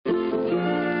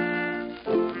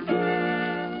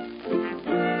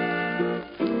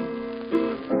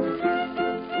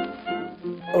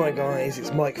Hi guys,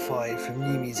 it's Mike 5 from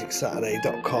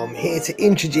NewMusicSaturday.com here to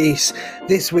introduce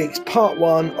this week's part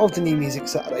 1 of the New Music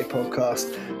Saturday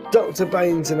podcast. Dr.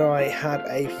 Bones and I had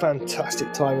a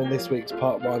fantastic time in this week's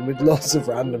part 1 with lots of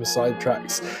random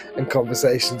sidetracks and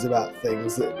conversations about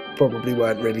things that probably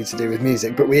weren't really to do with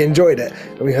music, but we enjoyed it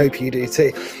and we hope you do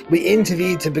too. We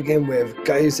interviewed to begin with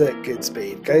Gozer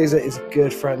Goodspeed. Gozer is a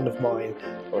good friend of mine,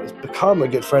 or has become a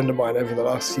good friend of mine over the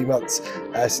last few months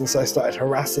since I started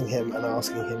harassing him and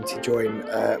asking him to join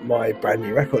my brand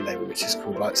new record label, which is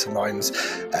called Lights and Lines,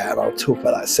 and I'll talk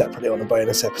about that separately on a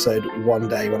bonus episode one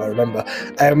day when I remember.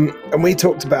 And we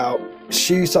talked about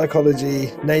shoe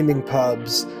psychology, naming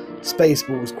pubs,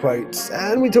 Spaceballs quotes,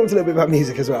 and we talked a little bit about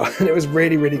music as well, and it was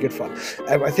really, really good fun.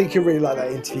 I think you'll really like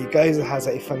that interview. Gozer has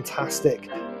a fantastic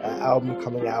album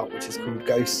coming out, which is called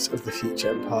Ghosts of the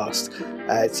Future and Past.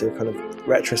 It's a kind of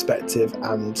retrospective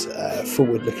and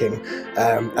forward-looking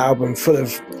album full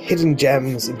of hidden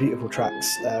gems and beautiful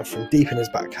tracks from deep in his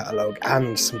back catalogue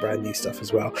and some brand new stuff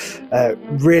as well.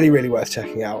 Really, really worth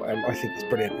checking out. I think it's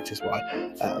brilliant, which is why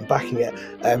I'm backing it,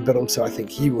 but also I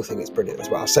think you will think it's brilliant as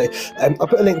well. So I'll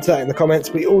put a link to that in the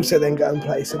comments. We also then go and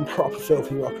play some proper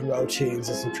filthy rock and roll tunes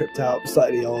and some tripped out,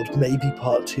 slightly old, maybe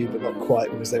part 2 but not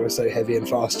quite because they were so heavy and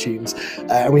fast tunes,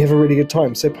 and we have a really good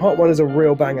time. So part 1 is a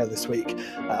real banger this week.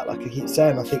 Like I keep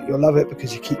saying, I think you'll love it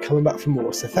because you keep coming back for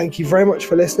more. So thank you very much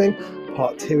for listening.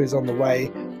 Part 2 is on the way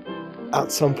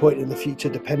at some point in the future,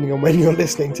 depending on when you're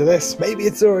listening to this. Maybe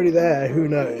it's already there, who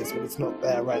knows, but it's not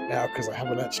there right now because I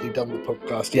haven't actually done the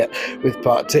podcast yet with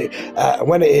part 2. And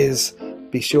when it is,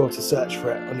 be sure to search for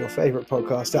it on your favourite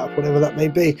podcast app, whatever that may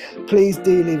be. Please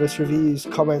do leave us reviews,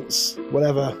 comments,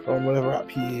 whatever, on whatever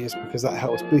app you use, because that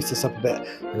helps boost us up a bit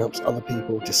and helps other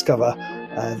people discover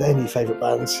their new favourite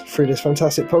bands through this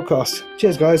fantastic podcast.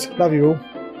 Cheers, guys. Love you all.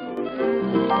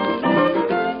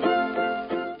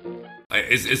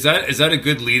 Is that a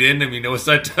good lead-in? I mean, was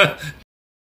that...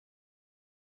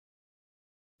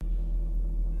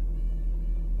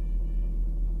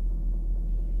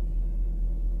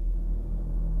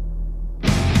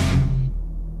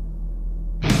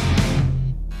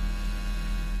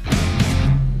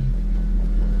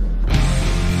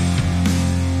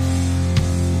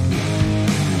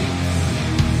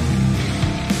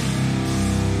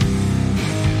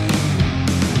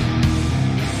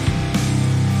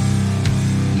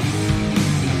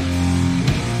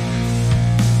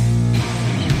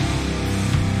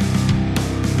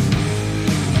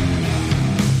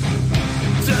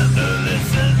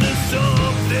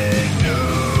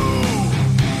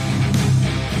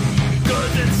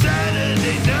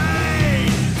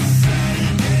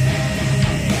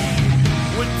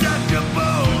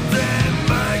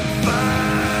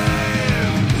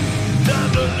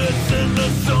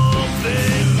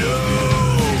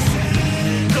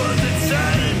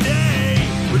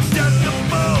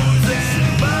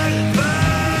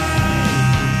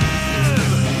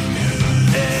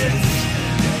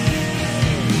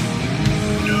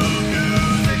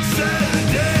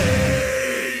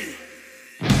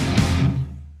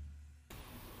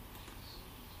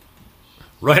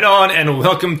 Right on, and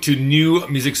welcome to New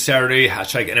Music Saturday,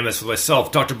 #NMS with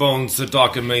myself, Dr. Bones, the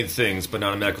doc of many things, but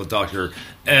not a medical doctor.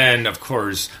 And, of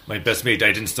course, my best mate.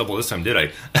 I didn't stumble this time, did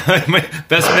I? My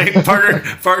best mate,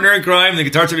 partner in crime, the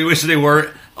guitar tip we wish they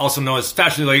were, also known as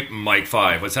Fashionably Late, Mike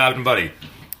 5. What's happening, buddy?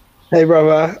 Hey,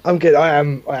 brother. I'm good. I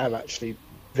am actually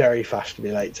very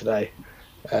fashionably late today.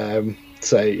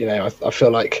 So, you know, I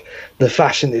feel like the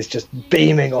fashion is just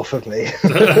beaming off of me.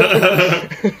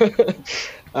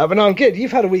 But no, I'm good.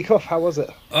 You've had a week off. How was it?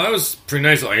 It was pretty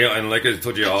nice. And like I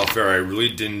told you off air, I really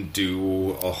didn't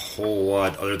do a whole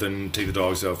lot other than take the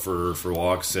dogs out for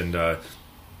walks and I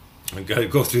got to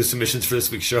go through the submissions for this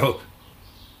week's show.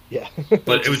 Yeah,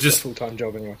 but it was just a full-time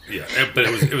job anyway. Yeah, but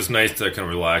it was nice to kind of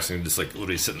relax and just like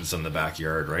literally sit in the sun in the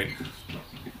backyard, right?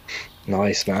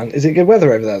 Nice, man. Is it good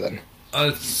weather over there then?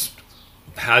 It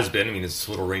has been. I mean, it's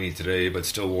a little rainy today, but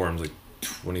still warm, like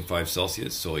 25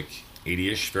 Celsius, so like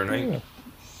 80-ish Fahrenheit. Yeah.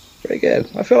 Very good.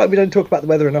 I feel like we don't talk about the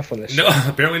weather enough on this show. No,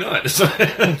 apparently not.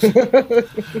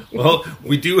 Well,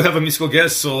 we do have a musical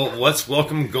guest, so let's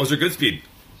welcome Gozer Goodspeed.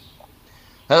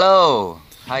 Hello.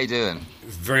 How you doing?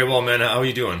 Very well, man. How are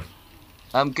you doing?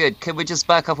 I'm good. Can we just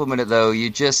back up a minute, though?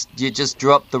 You just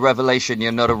dropped the revelation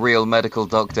you're not a real medical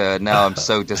doctor, and now I'm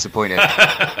so disappointed.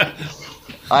 I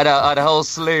had a whole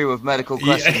slew of medical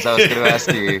questions I was going to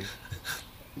ask you.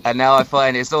 And now I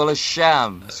find it's all a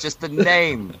sham. It's just the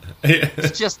name.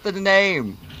 It's just the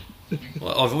name.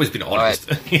 Well, I've always been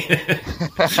honest. Right.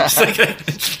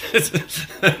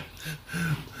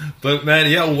 But man,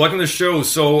 yeah, welcome to the show.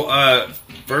 So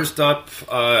first up,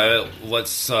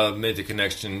 let's make the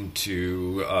connection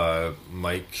to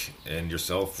Mike and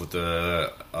yourself with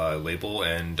the label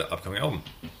and upcoming album.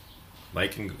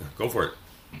 Mike, go for it.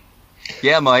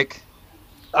 Yeah, Mike.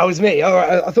 Oh, it was me. All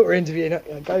right, I thought we were interviewing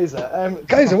Gozer.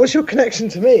 Gozer, what's your connection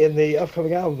to me in the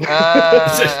upcoming album?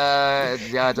 Yeah,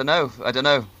 I don't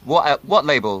know. What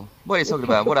label? What are you talking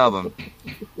about? What album?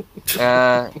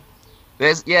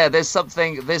 There's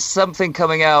something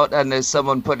coming out, and there's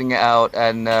someone putting it out,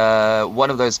 and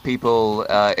one of those people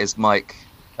is Mike.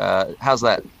 How's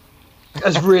that?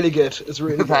 That's really good. It's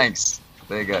really good. Thanks.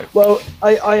 There you go. Well,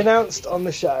 I announced on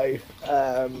the show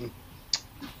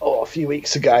a few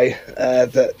weeks ago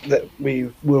that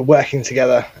we were working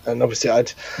together, and obviously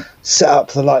I'd set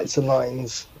up the Lights and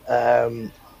Lines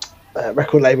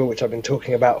record label, which I've been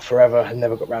talking about forever and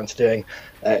never got around to doing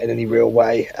in any real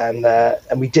way, and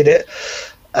we did it,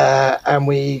 and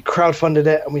we crowdfunded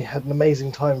it, and we had an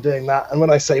amazing time doing that. And when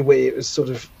I say we, it was sort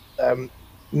of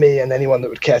me and anyone that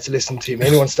would care to listen to me,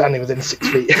 anyone standing within 6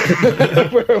 feet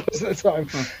where I was at the time.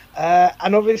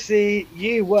 And obviously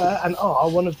you were and are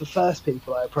one of the first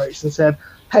people I approached and said,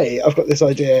 hey, I've got this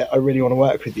idea, I really want to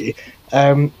work with you.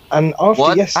 And after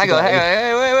what? yesterday...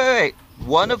 Hang on, wait.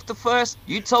 One of the first?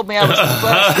 You told me I was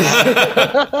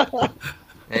the first.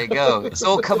 There you go. It's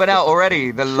all coming out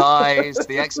already. The lies,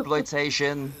 the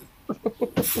exploitation.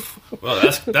 Well,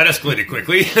 that escalated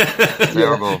quickly.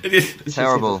 Terrible.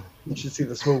 Terrible. You should see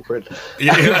the small print.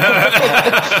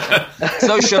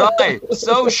 So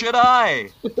should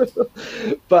I.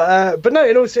 But no,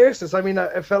 in all seriousness, I mean,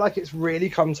 I feel like it's really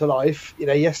come to life. You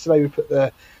know, yesterday we put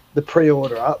the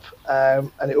pre-order up,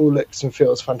 and it all looks and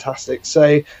feels fantastic.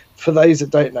 So for those that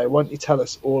don't know, why don't you tell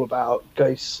us all about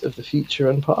Ghosts of the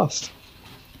Future and Past?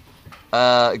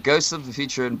 Ghosts of the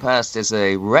Future and Past is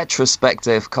a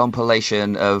retrospective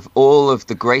compilation of all of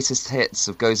the greatest hits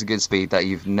of Gozer Goodspeed that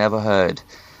you've never heard.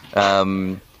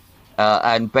 And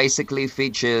basically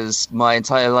features my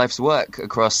entire life's work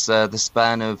across the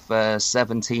span of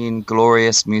 17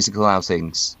 glorious musical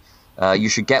outings. You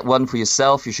should get one for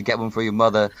yourself, you should get one for your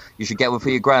mother, you should get one for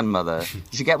your grandmother,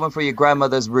 you should get one for your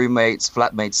grandmother's roommate's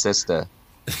flatmate sister.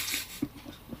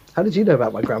 How did you know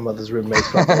about my grandmother's roommate's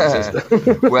flatmate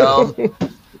sister? Well,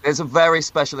 there's a very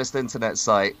specialist internet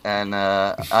site, and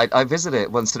I visit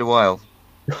it once in a while.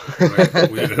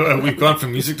 We've gone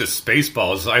from music to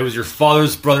Spaceballs. I was your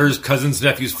father's brother's cousin's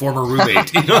nephew's former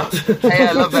roommate. You know? Hey,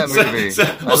 I love that movie. So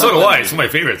do I. It's one of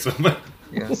my favorites.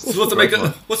 Yes. So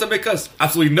what's that make us?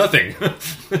 Absolutely nothing.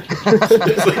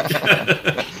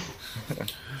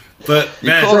 But you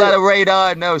man, call that a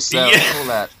radar? No, sir. Yeah. Call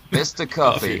that Mr.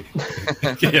 Coffee.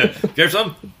 Yeah, get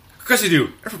some. Of course you do.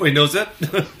 Everybody knows that.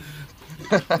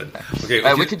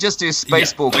 Okay, we could just do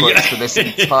Spaceball quotes for this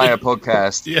entire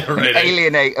podcast. Yeah, right.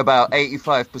 Alienate about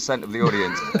 85% of the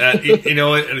audience. You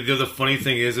know what? The funny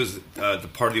thing is the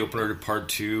part of the opener to part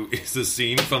 2 is the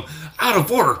scene from Out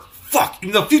of Order. Fuck!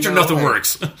 In the future, nothing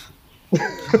works.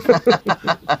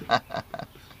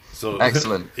 So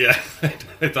excellent. Yeah,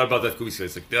 I thought about that goofy.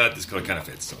 It's like, this kind of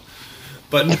fits. So.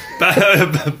 But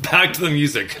back to the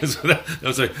music. That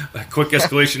was a quick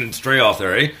escalation and stray off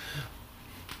there, eh?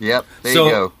 Yep, there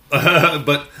you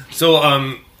go.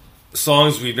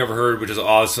 Songs we've never heard, which is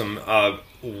awesome.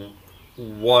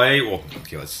 Why? Well,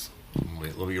 okay,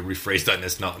 let me rephrase that. And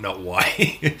it's not why.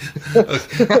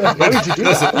 Why would you do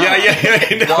that?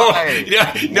 Yeah. No, why?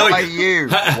 Yeah, no. Why you?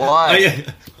 Why?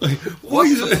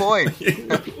 What's the point?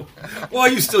 Why are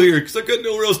you still here? Because I got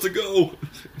nowhere else to go.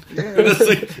 Yeah.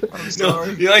 I'm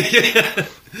sorry.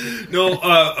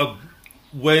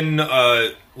 When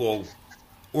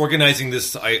organizing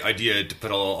this idea to put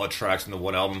all tracks into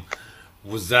one album,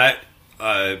 was that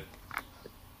the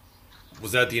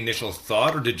initial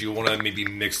thought, or did you want to maybe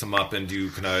mix them up and do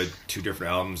kind of 2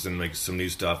 different albums and like some new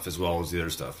stuff as well as the other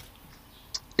stuff?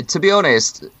 To be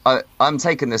honest, I'm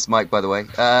taking this mic, by the way.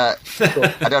 I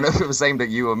don't know if it was aimed at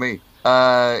you or me.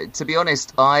 To be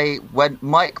honest, when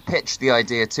Mike pitched the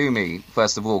idea to me,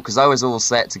 first of all, because I was all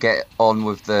set to get on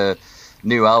with the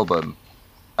new album,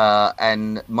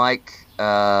 and Mike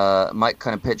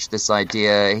kind of pitched this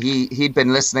idea. He'd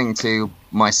been listening to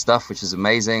my stuff, which is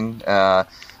amazing,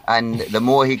 and the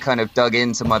more he kind of dug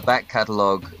into my back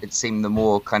catalogue, it seemed the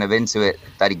more kind of into it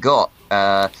that he got.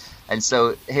 And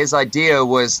so his idea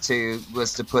was to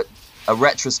put a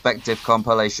retrospective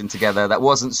compilation together that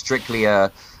wasn't strictly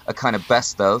a kind of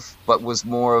best of, but was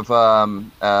more of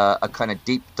a kind of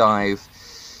deep dive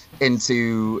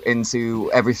into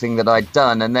everything that I'd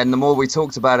done. And then the more we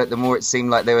talked about it, the more it seemed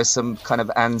like there was some kind of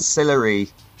ancillary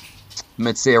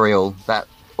material that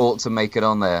ought to make it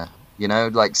on there. You know,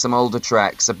 like some older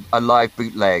tracks, a live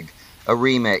bootleg, a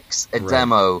remix, a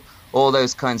demo, all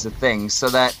those kinds of things, so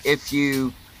that if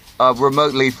you are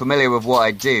remotely familiar with what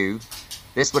I do,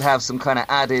 this would have some kind of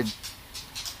added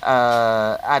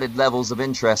levels of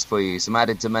interest for you, some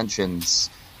added dimensions,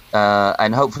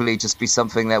 and hopefully just be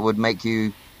something that would make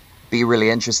you be really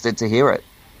interested to hear it.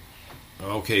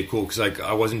 Okay, cool. Because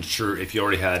I wasn't sure if you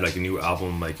already had like a new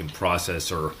album like in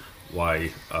process or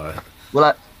why.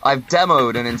 Well, I've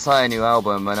demoed an entire new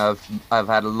album, and I've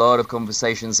had a lot of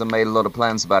conversations and made a lot of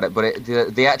plans about it. But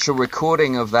the actual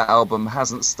recording of that album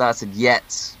hasn't started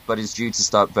yet, but is due to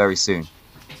start very soon.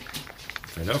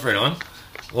 Fair enough, right on.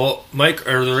 Well, Mike,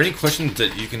 are there any questions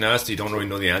that you can ask that you don't really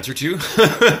know the answer to?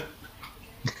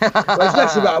 Well, it's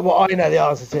less about what I know the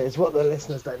answer to, it's what the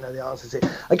listeners don't know the answer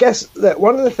to. I guess that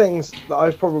one of the things that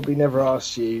I've probably never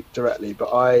asked you directly, but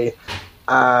I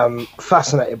am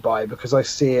fascinated by, because I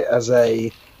see it as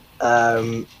a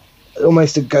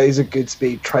almost a Gozer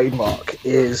Goodspeed trademark,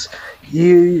 is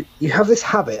you have this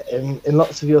habit in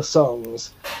lots of your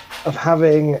songs of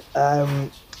having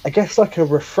I guess like a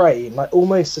refrain, like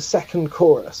almost a second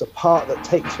chorus, a part that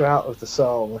takes you out of the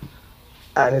song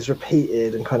and is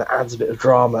repeated and kind of adds a bit of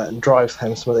drama and drives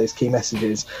home some of those key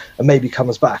messages and maybe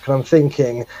comes back. And I'm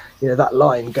thinking, that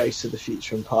line, goes to the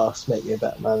future and past, make me a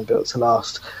better man, built to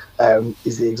last,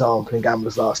 is the example in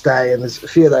Gambler's Last Day. And there's a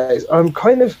few of those.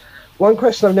 One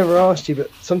question I've never asked you, but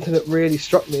something that really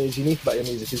struck me as unique about your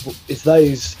music is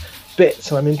those bits.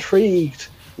 And I'm intrigued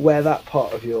where that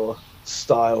part of your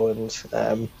style and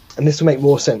this will make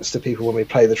more sense to people when we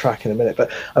play the track in a minute, but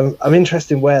I'm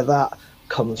interested in where that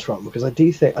comes from, because I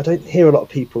don't hear a lot of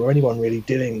people or anyone really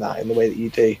doing that in the way that you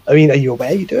do. I mean, are you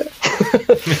aware you do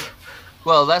it?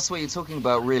 Well, that's what you're talking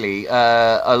about, really.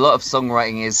 A lot of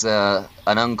songwriting is an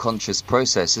unconscious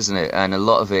process, isn't it? And a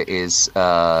lot of it is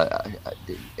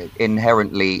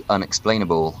inherently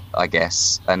unexplainable, I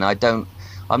guess. And I'm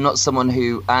not someone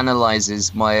who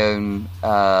analyzes my own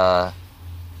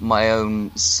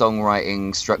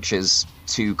songwriting structures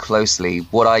too closely.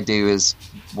 What I do is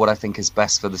what I think is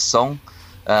best for the song.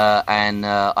 And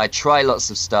I try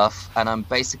lots of stuff, and I'm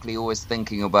basically always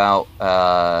thinking about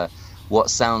what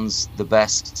sounds the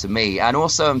best to me. And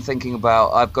also I'm thinking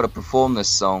about, I've got to perform this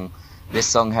song. This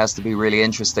song has to be really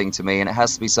interesting to me, and it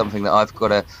has to be something that I'm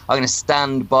going to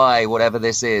stand by whatever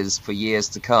this is for years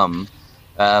to come.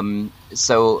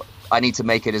 So I need to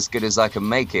make it as good as I can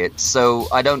make it. So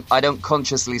I don't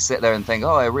consciously sit there and think,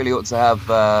 I really ought to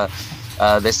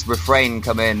have this refrain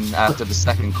come in after the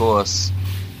second chorus.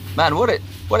 Man,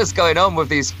 what is going on with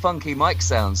these funky mic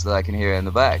sounds that I can hear in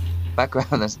the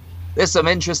background? There's some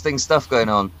interesting stuff going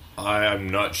on. I am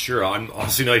not sure. I'm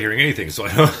honestly not hearing anything, so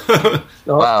I don't.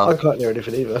 No, wow. I can't hear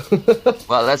anything either.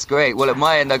 Well, that's great. Well, at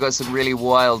my end, I got some really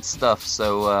wild stuff,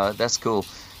 so that's cool.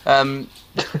 I'm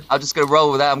just going to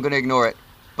roll with that. I'm going to ignore it.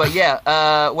 But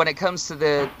yeah, when it comes to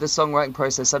the songwriting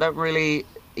process, I don't really.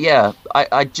 Yeah,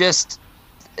 I just.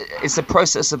 It's a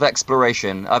process of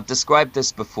exploration. I've described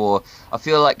this before. I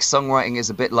feel like songwriting is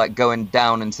a bit like going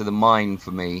down into the mine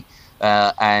for me.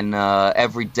 And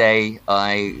every day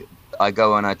I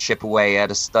go and I chip away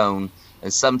at a stone.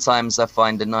 And sometimes I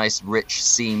find a nice rich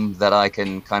seam that I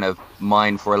can kind of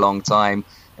mine for a long time.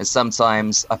 And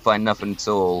sometimes I find nothing at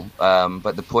all.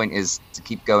 But the point is to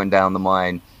keep going down the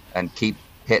mine and keep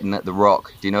hitting at the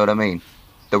rock. Do you know what I mean?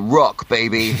 The rock,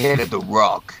 baby. Hit at the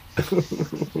rock.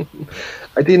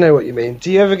 I do know what you mean. Do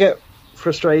you ever get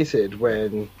frustrated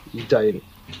when you don't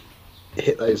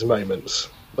hit those moments?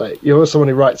 Like, you're someone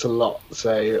who writes a lot,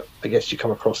 so I guess you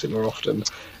come across it more often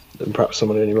than perhaps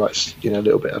someone who only writes, a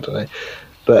little bit. I don't know.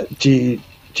 But do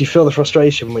you feel the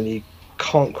frustration when you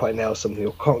can't quite nail something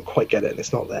or can't quite get it and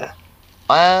it's not there?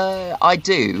 I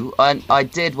do. I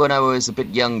did when I was a bit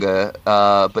younger,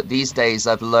 but these days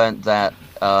I've learned that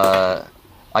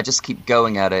I just keep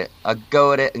going at it. I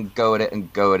go at it and go at it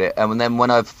and go at it, and then when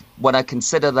I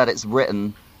consider that it's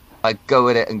written, I go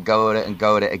at it and go at it and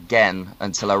go at it again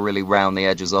until I really round the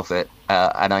edges off it,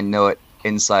 and I know it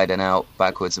inside and out,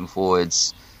 backwards and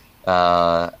forwards.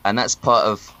 And that's part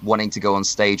of wanting to go on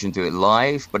stage and do it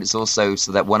live, but it's also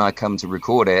so that when I come to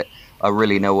record it, I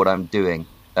really know what I'm doing.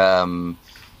 And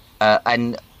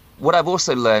what I've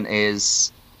also learned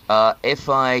is if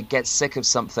I get sick of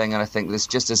something and I think this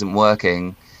just isn't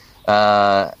working,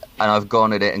 and I've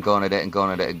gone at it and gone at it and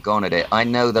gone at it and gone at it, I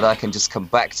know that I can just come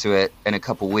back to it in a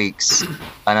couple of weeks,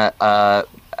 and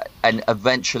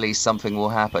eventually something will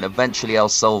happen. Eventually I'll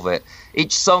solve it.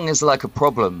 Each song is like a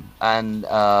problem, and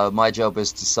my job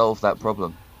is to solve that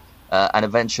problem, and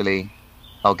eventually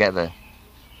I'll get there.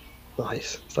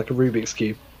 Nice. It's like a Rubik's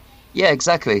Cube. Yeah,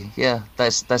 exactly. Yeah,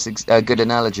 that's a good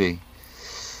analogy.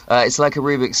 It's like a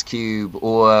Rubik's Cube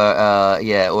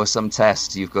or some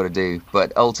test you've got to do.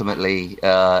 But ultimately,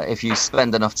 if you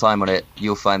spend enough time on it,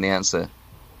 you'll find the answer.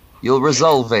 You'll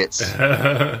resolve it.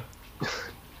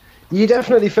 You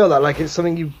definitely feel that like it's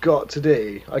something you've got to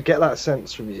do. I get that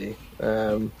sense from you.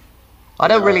 I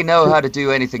don't really know how to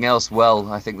do anything else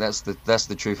well. I think that's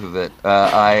the truth of it.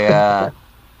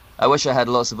 I wish I had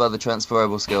lots of other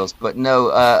transferable skills, but no.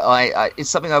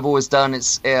 It's something I've always done.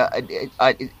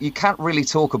 You can't really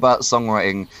talk about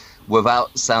songwriting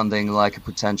without sounding like a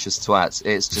pretentious twat.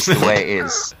 It's just the way it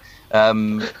is.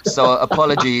 So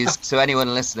apologies to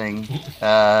anyone listening.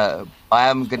 I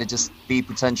am going to just be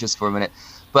pretentious for a minute.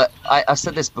 But I've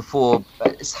said this before,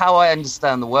 it's how I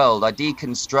understand the world. I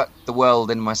deconstruct the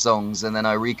world in my songs, and then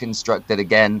I reconstruct it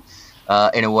again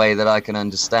in a way that I can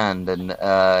understand. And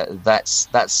that's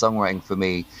songwriting for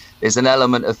me. There's an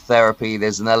element of therapy.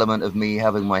 There's an element of me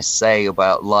having my say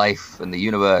about life and the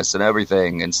universe and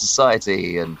everything and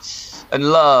society and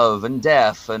love and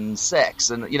death and sex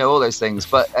and, all those things.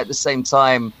 But at the same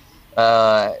time,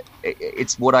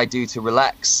 it's what I do to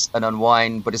relax and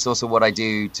unwind, but it's also what I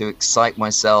do to excite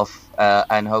myself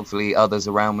and hopefully others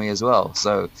around me as well.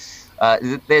 So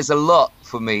there's a lot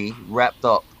for me wrapped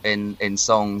up in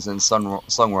songs and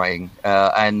songwriting,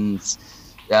 and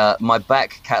my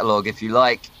back catalogue, if you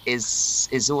like,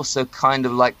 is also kind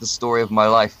of like the story of my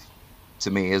life to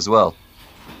me as well.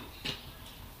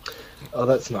 Oh,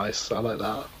 that's nice. I like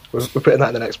that. We're putting that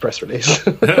in the next press release.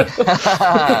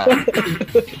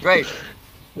 Great.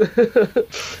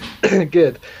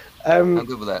 Good. I'm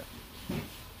good with that.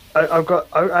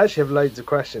 I actually have loads of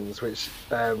questions which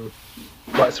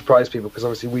might surprise people, because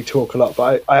obviously we talk a lot,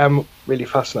 but I am really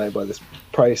fascinated by this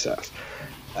process.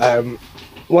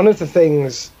 One of the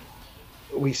things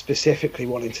we specifically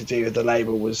wanted to do with the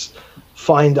label was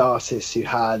find artists who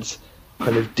had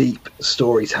kind of deep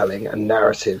storytelling and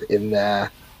narrative in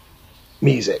their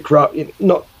music, right?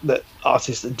 Not that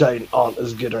artists that aren't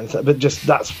as good or anything, but just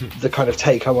that's the kind of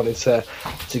take I wanted to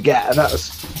get, and that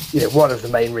was one of the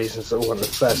main reasons, or one of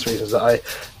the first reasons that I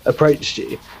approached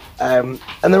you. And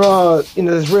there are,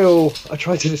 there's real. I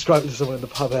tried to describe it to someone in the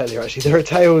pub earlier. Actually, there are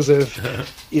tales of,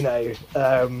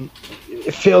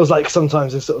 it feels like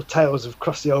sometimes there's sort of tales of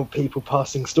crusty old people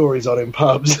passing stories on in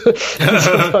pubs.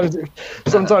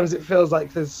 sometimes it feels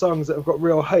like there's songs that have got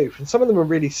real hope, and some of them are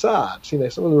really sad. Some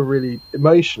of them are really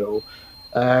emotional,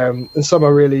 and some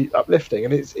are really uplifting.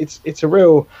 And it's a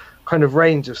real kind of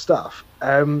range of stuff.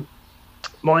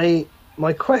 My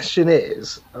question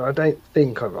is, and I don't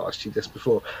think I've asked you this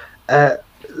before,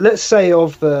 let's say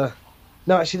let's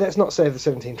not say of the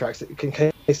 17 tracks, that can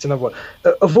case another one.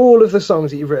 Of all of the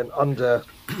songs that you've written under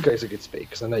Goes a Good Speed,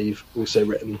 because I know you've also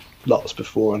written lots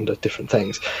before under different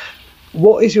things,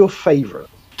 what is your favourite?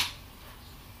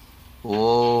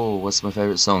 Oh, what's my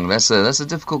favourite song? That's a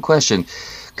difficult question,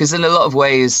 because in a lot of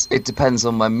ways it depends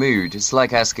on my mood. It's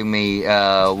like asking me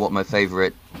what my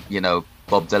favourite,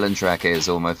 Bob Dylan track is,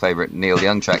 or my favourite Neil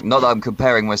Young track. Not that I'm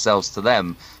comparing myself to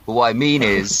them, but what I mean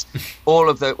is all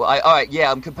of the.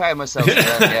 I'm comparing myself to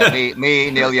them. Yeah, me,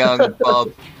 Neil Young,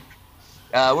 Bob.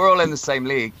 We're all in the same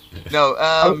league. No,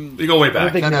 you go way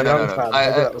back.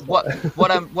 No.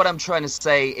 What I'm trying to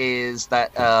say is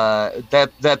that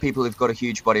they're people who've got a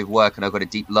huge body of work, and I've got a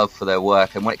deep love for their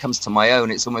work. And when it comes to my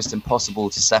own, it's almost impossible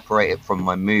to separate it from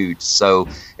my mood. So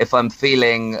if I'm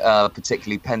feeling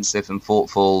particularly pensive and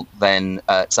thoughtful, then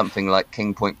something like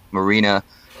King Point Marina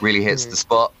really hits the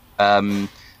spot.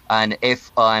 And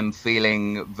if I'm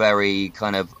feeling very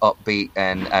kind of upbeat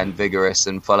and vigorous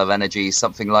and full of energy,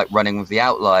 something like Running with the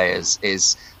Outliers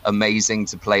is amazing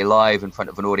to play live in front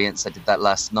of an audience. I did that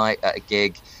last night at a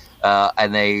gig,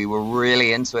 and they were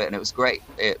really into it, and it was great.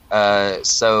 It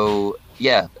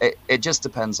just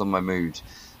depends on my mood.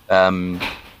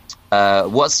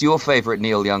 What's your favourite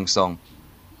Neil Young song?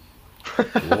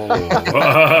 I'm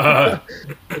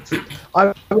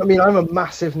a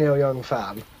massive Neil Young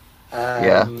fan.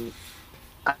 I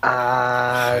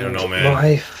don't know, man.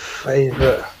 My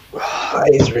favourite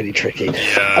is really tricky.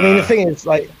 Yeah. I mean, the thing is,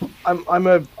 like, I'm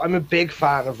a big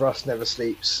fan of Rust Never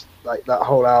Sleeps. Like, that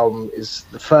whole album is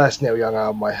the first Neil Young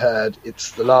album I heard.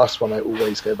 It's the last one I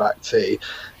always go back to.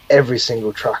 Every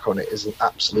single track on it is an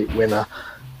absolute winner.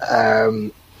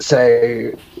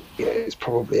 So it's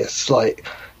probably a slight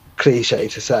cliche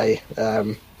to say.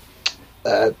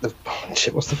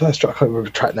 What's the first track? I can't remember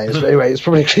the track names, but anyway, it's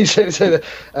probably cliche to say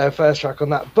the first track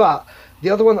on that. But the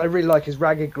other one that I really like is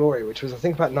Ragged Glory, which was, I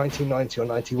think, about 1990 or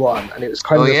 91, and it was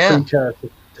kind of a precursor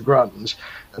to grunge.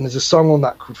 And there's a song on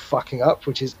that called Fucking Up,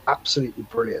 which is absolutely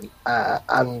brilliant.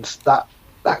 And that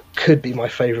that could be my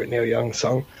favourite Neil Young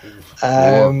song.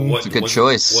 It's a good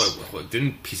choice. What,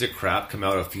 didn't Piece of Crap come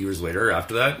out a few years later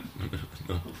after that?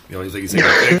 He's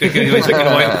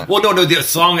like, well, no, the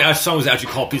song was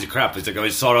actually called Piece of Crap. It's like, I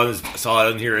saw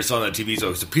it on here, I saw it on TV, so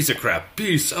it's a piece of crap.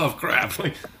 Piece of crap.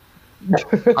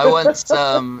 I once,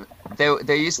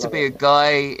 there used to be a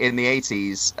guy in the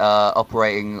 80s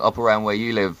operating up around where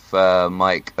you live,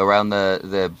 Mike, around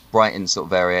the Brighton sort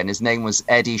of area, and his name was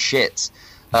Eddie Shit.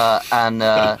 And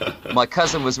my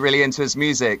cousin was really into his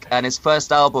music, and his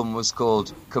first album was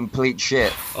called Complete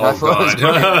Shit. Oh, God.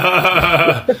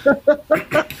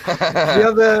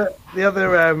 the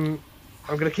other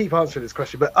I'm going to keep answering this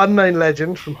question, but Unknown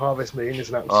Legend from Harvest Moon is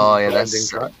an absolute blinding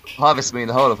track. Harvest Moon,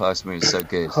 the whole of Harvest Moon is so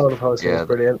good. Whole of Harvest Moon is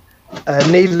brilliant.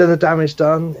 Needle and the Damage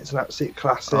Done, it's an absolute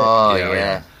classic. Oh,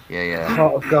 yeah.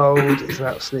 Heart of Gold is an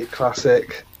absolute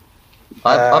classic.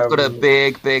 I've got a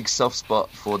big soft spot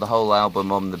for the whole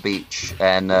album On the Beach,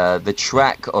 and the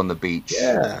track On the Beach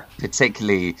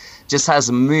particularly just has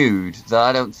a mood that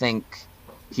I don't think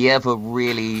he ever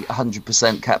really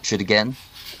 100% captured again.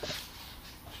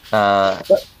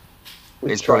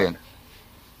 It's brilliant.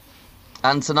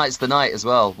 And Tonight's the Night as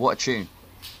well. What a tune.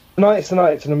 Tonight's the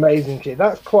Night, it's an amazing tune.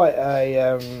 That's quite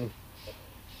a...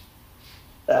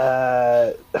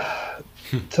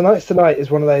 Tonight's the Night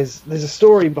is one of those... There's a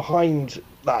story behind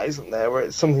that, isn't there? Where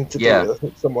it's something to do with, I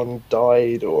think someone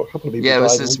died or a couple of people died. Yeah, it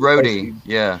was this roadie.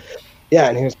 Yeah,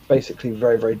 and he was basically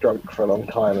very, very drunk for a long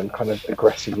time and kind of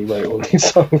aggressively wrote all these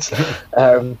songs.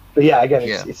 But yeah, again,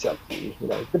 it's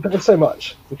but there's so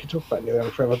much. We could talk about Neil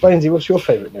Young forever. Bonesy, what's your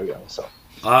favourite Neil Young song?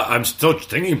 I'm still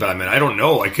thinking about it, man. I don't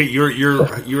know. Like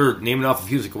you're naming off a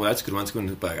few. Like, well, that's a good one. That's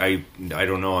good. But I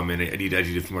don't know. I mean, I need a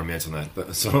few more minutes on that.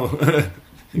 But so.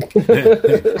 Can we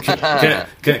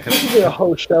do a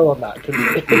whole show on that? Couldn't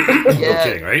we? Yeah.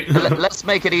 Okay, right? Let's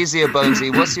make it easier,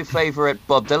 Bonesy. What's your favourite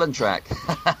Bob Dylan track?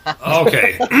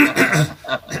 Okay.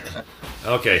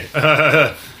 Okay.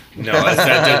 No,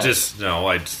 that just no.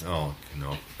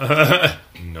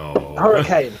 No.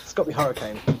 Hurricane. It's got to be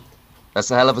Hurricane. That's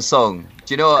a hell of a song.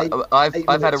 Do you know what?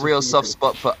 I've had a real soft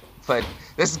spot for.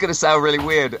 This is going to sound really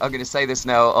weird. I'm going to say this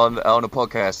now on a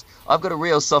podcast. I've got a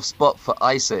real soft spot for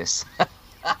ISIS.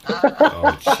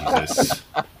 Oh, Jesus.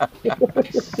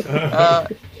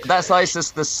 That's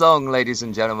ISIS, the song, ladies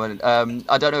and gentlemen.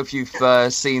 I don't know if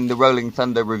you've seen the Rolling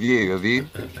Thunder review, have you?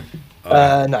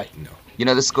 No. You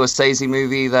know the Scorsese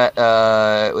movie that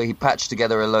where he patched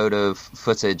together a load of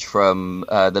footage from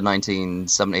the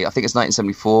 1970, I think it's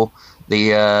 1974,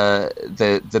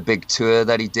 the big tour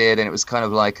that he did, and it was kind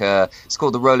of like it's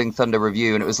called the Rolling Thunder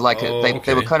Review, and it was like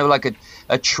they were kind of like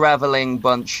a traveling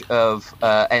bunch of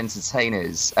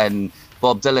entertainers, and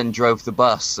Bob Dylan drove the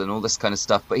bus and all this kind of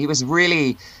stuff, but he was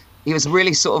really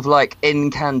sort of like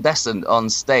incandescent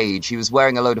on stage. He was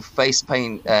wearing a load of face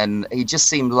paint, and he just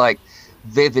seemed like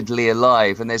vividly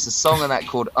alive. And there's a song on that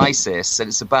called Isis, and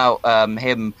it's about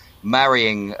him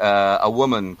marrying a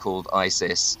woman called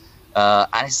Isis, and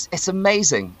it's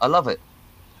amazing. I love it.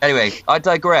 Anyway, I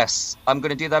digress. I'm going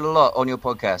to do that a lot on your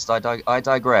podcast. I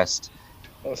digressed.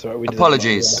 That's all right.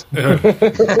 Apologies. No,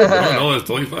 it's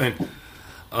totally fine.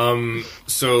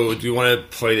 So do you want to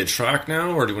play the track now,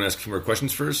 or do you want to ask a few more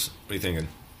questions first? What are you thinking?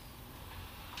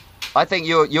 I think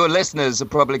your listeners are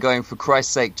probably going, for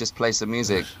Christ's sake, just play some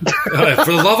music.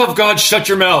 For the love of God, shut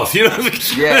your mouth. You know?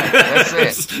 Yeah, that's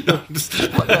it.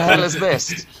 What the hell is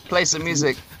this? Play some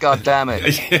music, God damn it.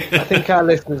 I think our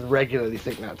listeners regularly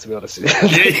think that, to be honest with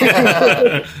you.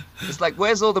 It's like,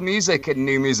 where's all the music in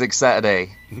New Music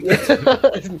Saturday?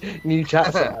 New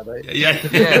Chat Saturday. Yeah,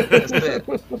 that's it.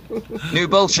 New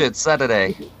Bullshit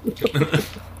Saturday.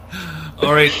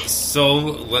 All right, so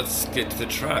let's get to the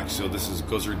track. So this is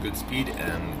Gozer Goodspeed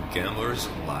and Gambler's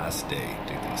Last Day.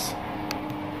 Dig this.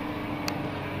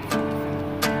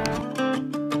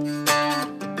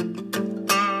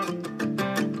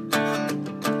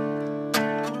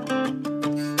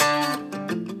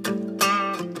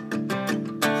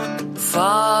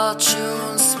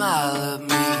 Fortune smile at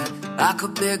me. I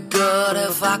could be good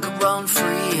if I could run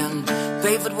free, and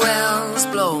favorite winds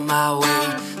blow my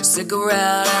way.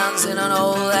 Cigarette ends in an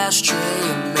old ashtray,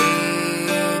 and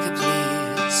make it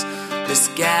please this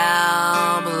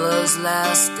gambler's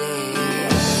last day.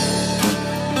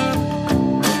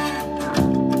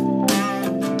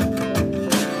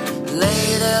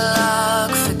 Lady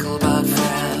luck, fickle but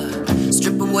fair.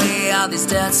 Strip away all these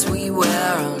debts we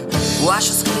wear and wash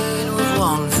us clean with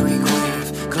one free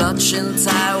queef. Clutching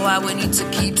tight why we need to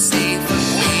keep safe and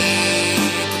make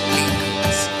it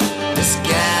please this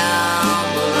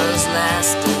gambler's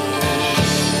last day.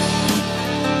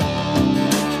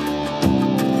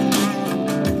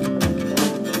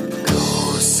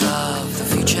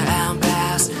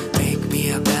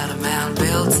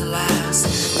 to last.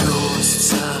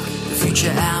 Ghosts of the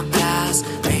future and past,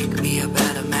 make me a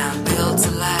better man, built to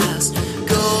last.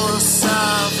 Ghosts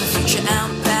of the future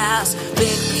and past,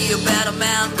 make me a better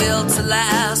man, built to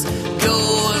last.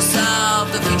 Ghosts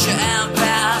of the future and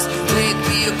past, make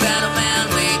me a better man,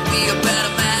 make me a better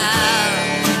man.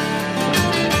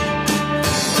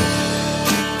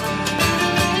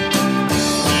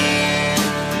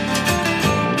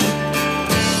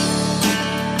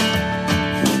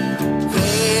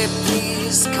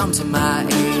 Come to my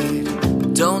aid.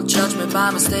 Don't judge me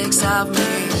by mistakes I've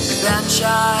made. You bet your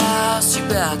house, you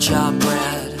bet your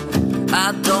bread.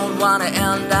 I don't wanna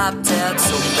end up dead,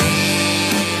 so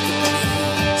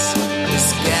please,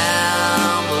 this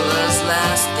gambler's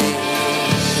last day.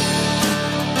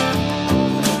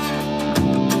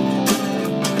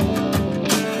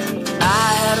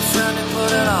 I had a friend who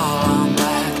put it all on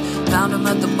black. Found him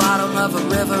at the bottom of a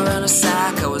river in a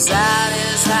sack. I was at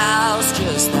his house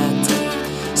just that day.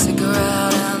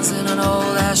 Cigarette ends in an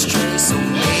old ashtray, so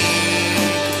please,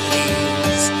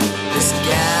 this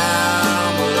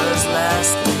gambler's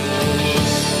last day.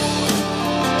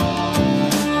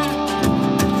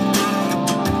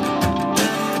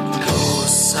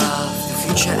 Ghosts of the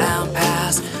future and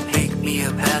past, make me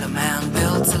a better man,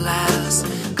 built to last.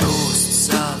 Ghosts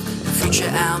of the future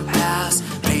and past,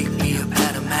 make me a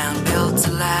better man, built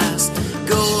to last.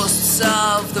 Ghosts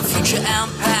of the future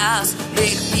and past,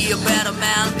 make me a better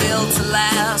man, built to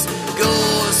last.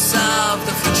 Ghosts of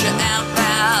the future and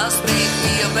past, make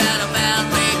me a better man,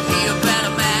 make me a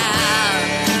better man.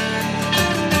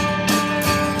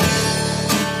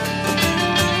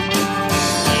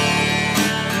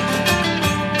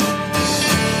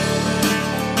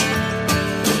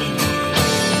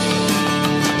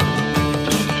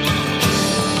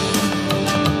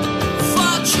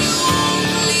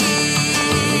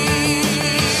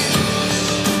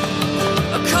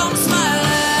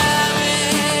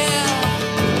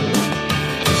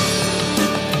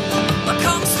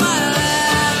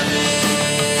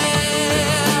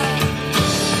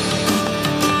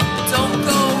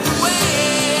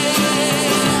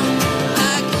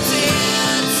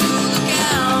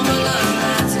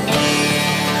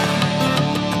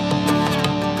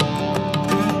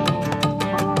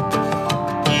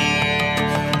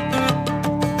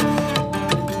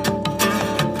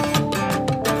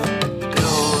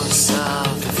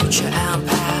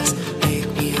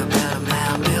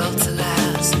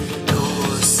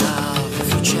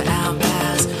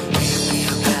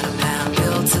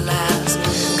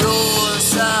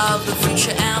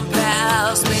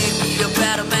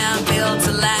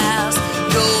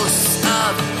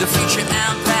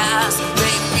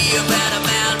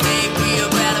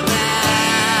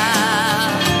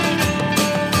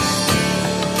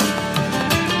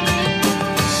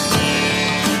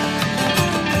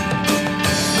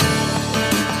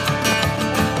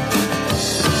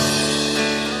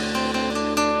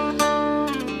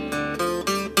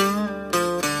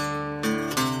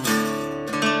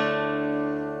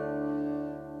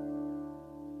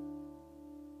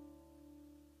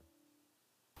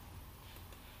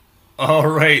 All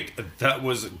right, that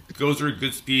was Gozer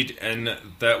Goodspeed, and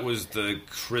that was the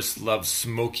Chris Love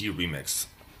Smokey remix.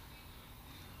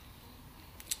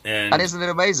 And isn't it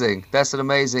amazing? That's an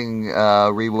amazing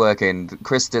reworking.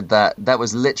 Chris did that. That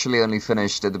was literally only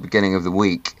finished at the beginning of the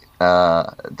week.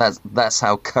 That's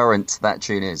how current that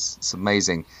tune is. It's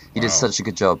amazing. He did such a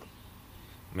good job.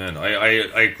 Man,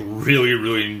 I really,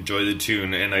 really enjoy the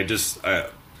tune, and I just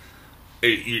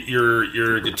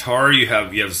your guitar, you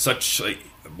have such let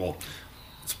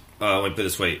me put it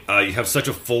this way, you have such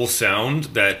a full sound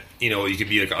that you could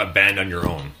be like a band on your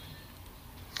own.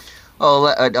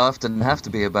 Oh, I'd often have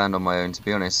to be a band on my own, to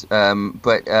be honest. Yeah,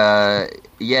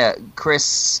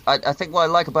 Chris, I think what I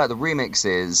like about the remix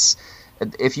is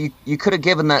if you could have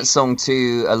given that song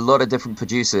to a lot of different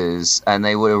producers and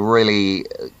they would have really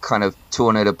kind of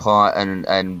torn it apart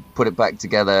and put it back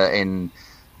together in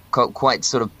quite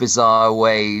sort of bizarre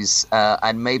ways,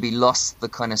 and maybe lost the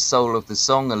kind of soul of the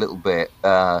song a little bit,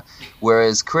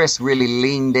 whereas Chris really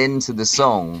leaned into the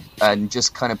song and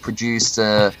just kind of produced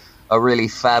a really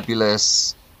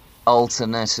fabulous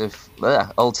alternative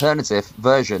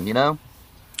version,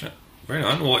 Right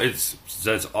on. Well, that's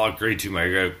all great too. I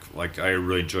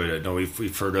really enjoyed it. No,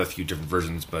 we've heard a few different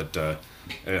versions, but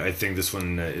I think this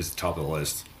one is top of the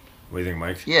list. What do you think,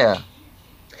 Mike?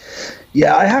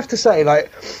 Yeah, I have to say,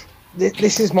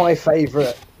 this is my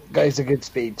favourite Gozer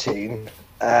Goodspeed tune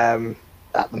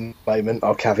at the moment.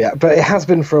 I'll caveat, but it has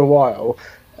been for a while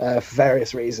for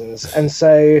various reasons, and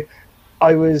so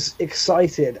I was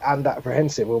excited and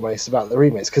apprehensive almost about the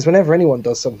remix, because whenever anyone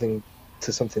does something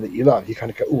to something that you love, you kind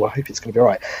of go, oh, I hope it's going to be all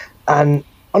right. And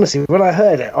honestly, when I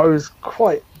heard it, I was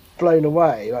quite blown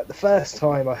away. Like the first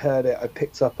time I heard it, I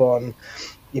picked up on,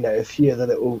 a few of the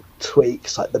little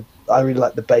tweaks. Like I really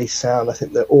like the bass sound. I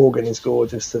think the organ is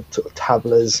gorgeous. The sort of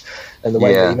tablas and the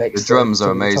way that he makes the drums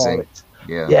are amazing.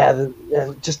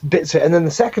 Just bits of it. And then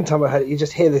the second time I heard it, you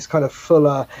just hear this kind of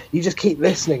fuller. You just keep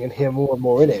listening and hear more and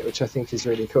more in it, which I think is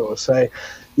really cool. So,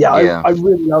 I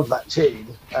really love that tune.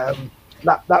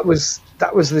 That was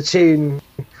the tune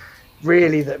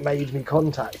really that made me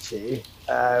contact you.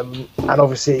 And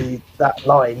obviously that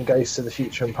line, Goes to the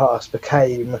Future and Past,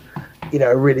 became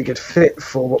a really good fit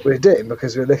for what we're doing,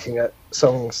 because we're looking at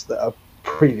songs that are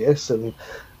previous and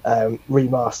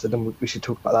remastered, and we should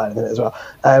talk about that in a minute as well.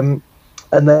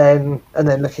 And then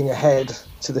looking ahead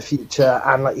to the future,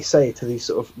 and like you say, to these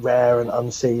sort of rare and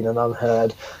unseen and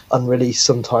unheard, unreleased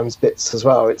sometimes bits as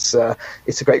well. It's a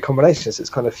great combination. So it's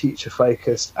kind of future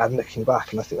focused and looking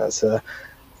back, and I think that's for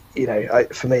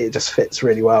me it just fits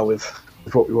really well with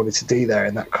what we wanted to do there,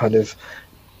 in that kind of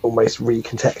almost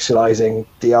recontextualizing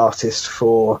the artist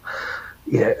for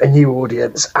a new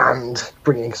audience and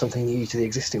bringing something new to the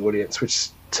existing audience, which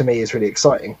to me is really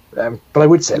exciting. But I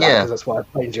would say that because that's why I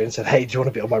phoned you and said, "Hey, do you want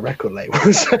to be on my record label?"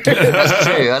 That's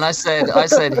true. And I said,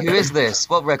 "Who is this?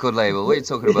 What record label? What are you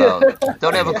talking about?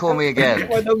 Don't ever call me again."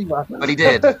 But he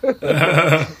did.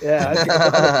 I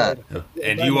think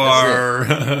and you are.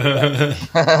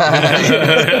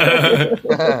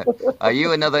 Are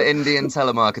you another Indian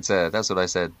telemarketer? That's what I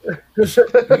said.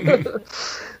 The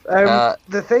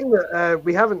thing that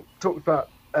we haven't talked about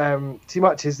too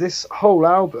much is this whole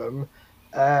album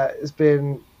has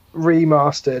been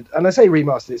remastered, and I say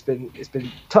remastered. It's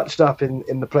been touched up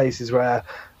in the places where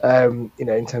in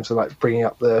terms of like bringing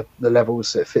up the levels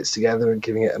so it fits together and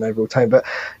giving it an overall tone. But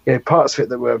parts of it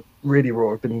that were really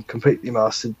raw have been completely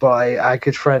mastered by our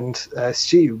good friend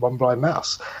Stu, One Blind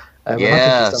Mouse. I think he's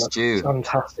done Stu, a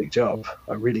fantastic job.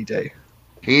 I really do.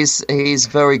 He's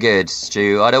very good,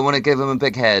 Stu. I don't want to give him a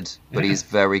big head, but he's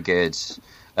very good.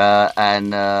 I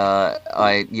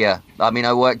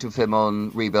worked with him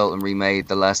on Rebuilt and Remade,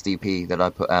 the last EP that I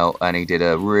put out, and he did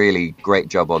a really great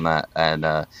job on that. And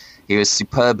he was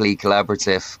superbly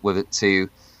collaborative with it too,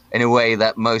 in a way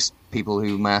that most people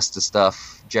who master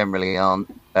stuff generally aren't.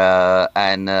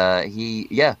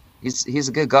 He's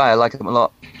a good guy. I like him a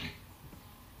lot.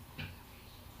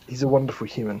 He's a wonderful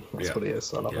human. That's what he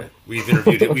is. I love it. We've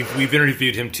interviewed him. We've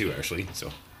interviewed him too, actually. So.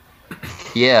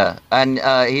 Yeah, and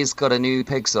he's got a new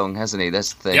Pig song, hasn't he?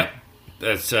 That's the thing. Yep,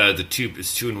 that's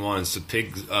it's 2 and 1. So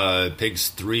Pigs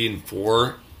 3 and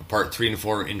 4, part 3 and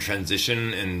 4 in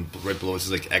transition, and right below it is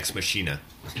like Ex Machina.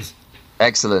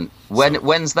 Excellent.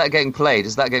 When's that getting played?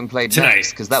 Is that getting played tonight?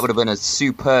 Next? Because that would have been a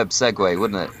superb segue,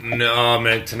 wouldn't it? No,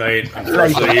 man, tonight.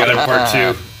 Unfortunately,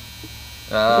 part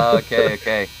 2.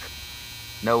 Okay.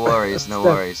 No worries.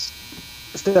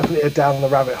 It's definitely a down the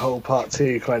rabbit hole part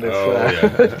 2 kind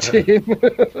of tune.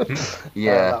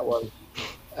 That one.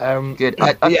 Good.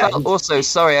 I felt also,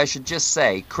 sorry, I should just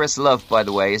say, Chris Love, by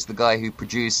the way, is the guy who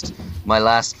produced my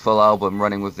last full album,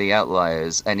 Running with the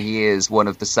Outliers, and he is one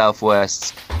of the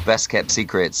Southwest's best kept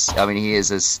secrets. I mean, he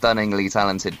is a stunningly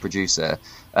talented producer,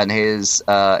 and he's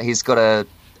got a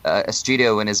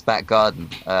studio in his back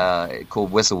garden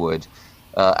called Whistlewood.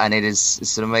 And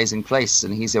it's an amazing place,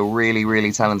 and he's a really,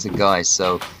 really talented guy.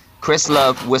 So, Chris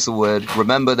Love, Whistlewood,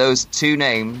 remember those 2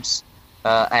 names,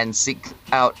 and seek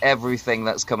out everything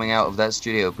that's coming out of that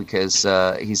studio, because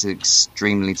he's an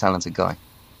extremely talented guy.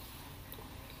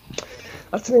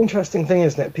 That's an interesting thing,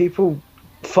 isn't it? People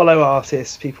follow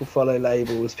artists, people follow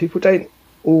labels, people don't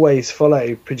always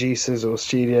follow producers or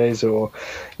studios or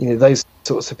those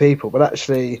sorts of people. But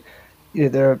actually,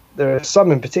 there are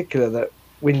some in particular that,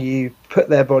 when you put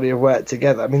their body of work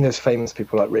together, I mean, there's famous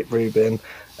people like Rick Rubin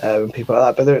and people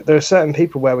like that, but there are certain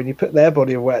people where when you put their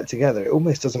body of work together, it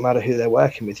almost doesn't matter who they're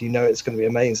working with. It's going to be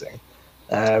amazing.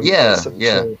 Phil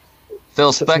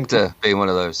Spector being one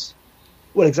of those.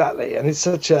 Well, exactly. And it's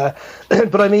such a...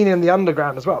 but I mean in the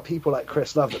underground as well, people like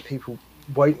Chris Love that people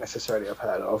won't necessarily have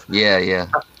heard of. Yeah.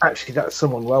 Actually, that's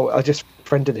someone I just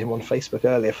friended him on Facebook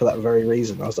earlier for that very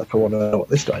reason. I was like, I want to know what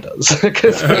this guy does.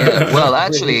 Well,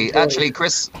 actually,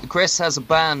 Chris has a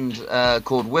band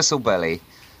called Whistlebelly,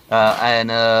 and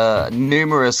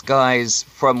numerous guys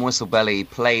from Whistlebelly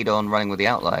played on Running with the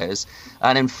Outliers.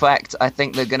 And in fact, I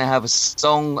think they're going to have a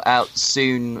song out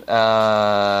soon,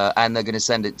 and they're going to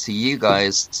send it to you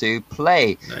guys to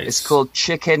play. Nice. It's called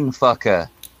Chicken Fucker.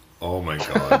 Oh my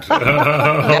god!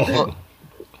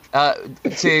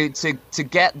 To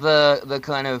get the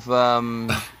kind of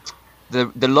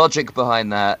the logic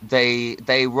behind that,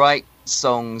 they write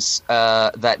songs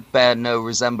that bear no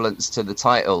resemblance to the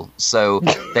title. So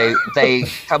they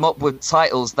come up with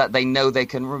titles that they know they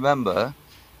can remember,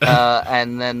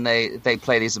 and then they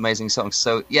play these amazing songs.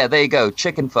 So yeah, there you go.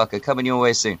 Chicken Fucker coming your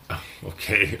way soon.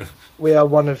 Okay. We are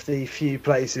one of the few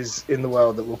places in the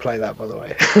world that will play that, by the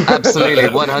way. Absolutely,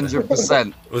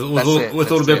 100%. With a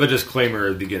little bit of a disclaimer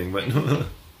at the beginning, but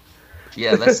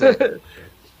yeah, that's it.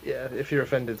 Yeah, if you're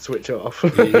offended, switch off.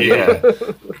 Yeah.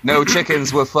 No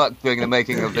chickens were fucked during the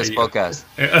making of this podcast.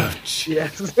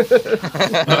 Yes.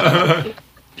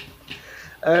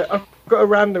 I've got a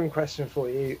random question for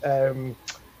you.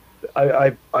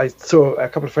 I saw a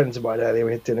couple of friends of mine earlier.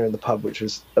 We had dinner in the pub, which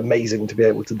was amazing to be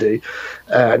able to do,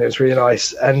 and it was really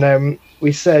nice. And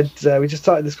we said we just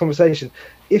started this conversation.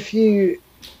 If you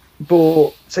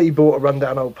bought a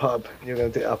rundown old pub, and you're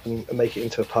going to do it up and make it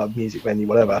into a pub, music venue,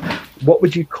 whatever, what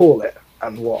would you call it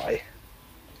and why?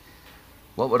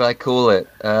 What would I call it?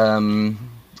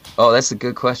 Oh, that's a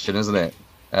good question, isn't it?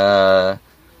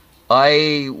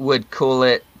 I would call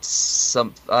it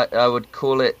I would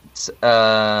call it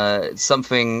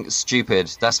something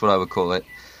stupid. That's what I would call it.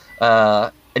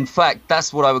 In fact,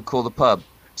 that's what I would call the pub.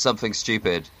 Something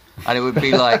stupid, and it would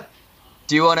be like,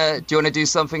 do you wanna do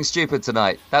something stupid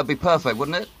tonight? That'd be perfect,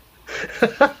 wouldn't it?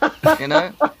 You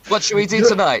know, what should we do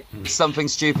tonight? Something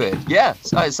stupid. Yeah,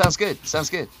 it sounds good. Sounds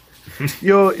good.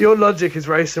 Your logic is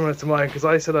very similar to mine, because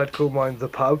I said I'd call mine the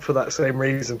pub for that same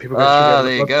reason. People go,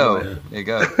 there you go. There you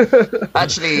go.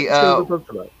 Actually,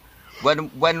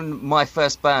 when my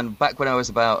first band, back when I was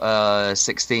about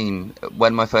 16,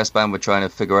 when my first band were trying to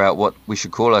figure out what we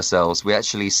should call ourselves, we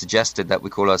actually suggested that we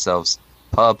call ourselves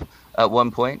Pub at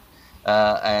one point.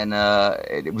 And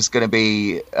it was going to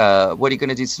be, what are you going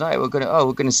to do tonight? We're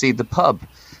going to see the pub,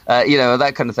 you know,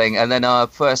 that kind of thing. And then our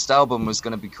first album was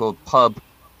going to be called Pub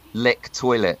Lick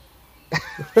Toilet.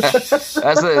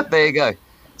 There you go.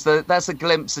 So that's a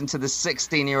glimpse into the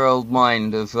 16-year-old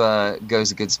mind of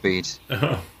Goes a Good Speed.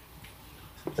 Oh.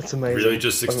 That's amazing. Really,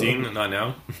 just 16, not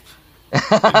now?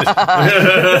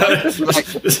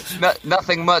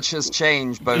 Nothing much has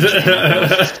changed, Bones. Nothing much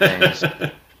has changed.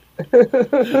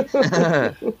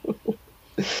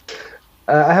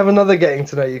 I have another getting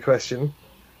to know you question.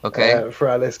 Okay. For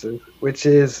our listeners, which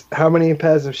is, how many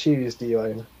pairs of shoes do you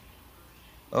own?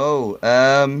 Oh,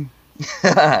 I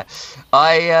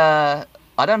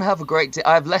don't have a great deal.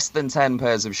 I have less than 10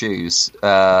 pairs of shoes,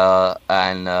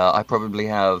 and I probably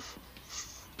have.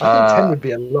 I think 10 would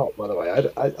be a lot, by the way.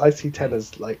 I see 10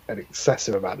 as like an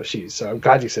excessive amount of shoes, so I'm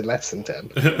glad you said less than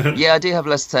 10. Yeah, I do have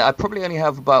less than 10. I probably only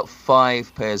have about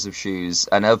 5 pairs of shoes,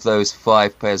 and of those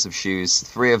 5 pairs of shoes,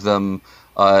 3 of them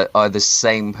are the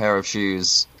same pair of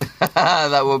shoes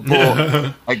that were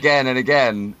bought again and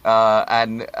again.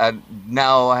 And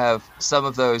now I have some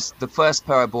of those. The first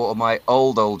pair I bought are my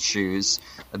old shoes,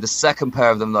 and the second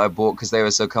pair of them that I bought because they were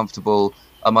so comfortable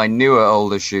are my newer,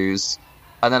 older shoes.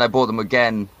 And then I bought them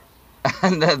again,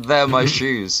 and they're my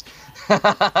shoes. There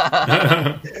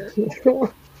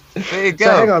you go. So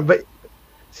hang on, but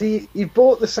see, you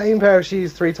bought the same pair of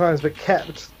shoes 3 times, but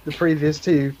kept the previous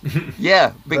 2.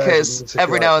 Yeah, because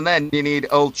every now and then you need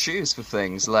old shoes for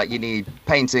things. Like you need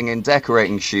painting and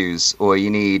decorating shoes, or you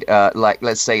need, like,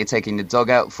 let's say you're taking the dog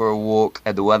out for a walk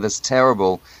and the weather's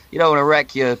terrible. You don't want to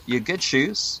wreck your good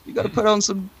shoes. You got to put on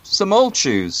some old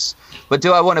shoes. But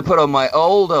do I want to put on my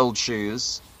old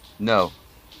shoes? No.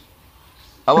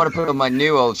 I want to put on my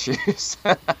new old shoes.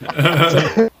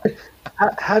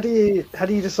 How do you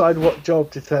decide what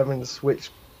job determines which,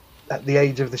 at the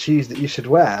age of the shoes that you should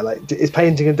wear? Like, is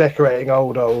painting and decorating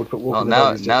old, but walking the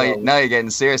dog is just old? Now you're getting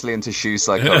seriously into shoe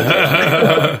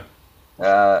psychology.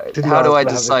 How do I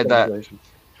decide that?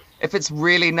 If it's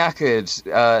really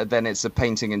knackered, then it's a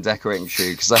painting and decorating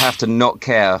shoe, because I have to not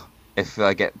care if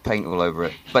I get paint all over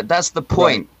it. But that's the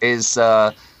point,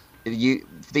 right.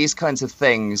 These kinds of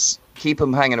things, keep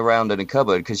them hanging around in a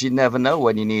cupboard, because you never know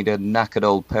when you need a knackered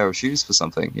old pair of shoes for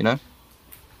something, you know?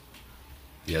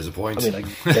 He has a point. I mean, I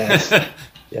guess.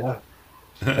 Yeah.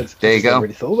 There you go. I never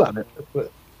really thought about it.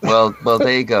 But... Well,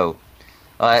 there you go.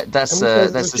 That's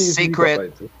a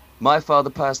secret my father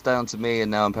passed down to me,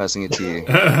 and now I'm passing it to you.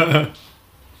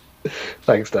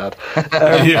 Thanks, Dad.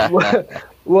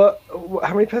 What?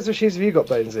 How many pairs of shoes have you got,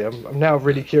 Bonesy? I'm now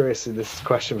really curious in this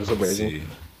question for some reason.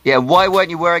 Yeah, why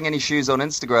weren't you wearing any shoes on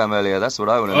Instagram earlier? That's what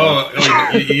I want to know.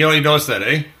 Oh, you only noticed that,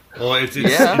 eh? Well,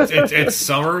 it's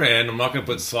summer, and I'm not going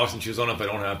to put socks and shoes on if I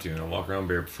don't have to, and I'll walk around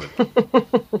barefoot.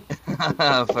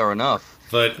 Fair enough.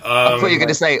 But I thought you were going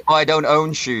to say, I don't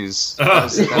own shoes. I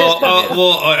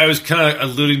was kind of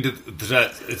alluding to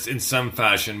that it's in some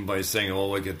fashion by saying,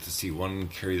 I get to see one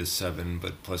carry the 7,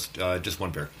 but plus just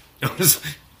one pair.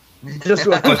 Just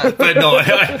what? but no,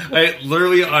 I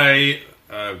literally I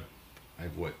have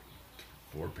what,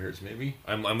 4 pairs maybe.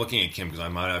 I'm looking at Kim because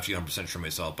I'm not actually 100% sure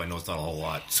myself, but I know it's not a whole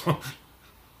lot. So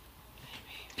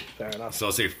Fair enough. So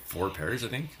I'll say 4 pairs, I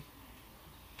think.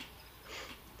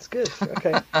 It's good.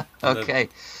 Okay. Okay.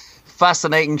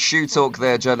 Fascinating shoe talk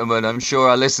there, gentlemen. I'm sure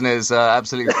our listeners are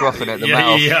absolutely froughing at the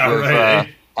mouth with right.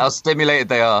 how stimulated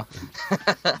they are.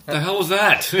 The hell was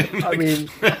that? I mean,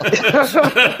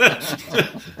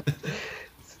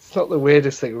 it's not the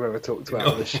weirdest thing we've ever talked about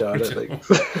on this show, I don't think.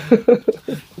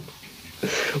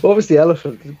 What was the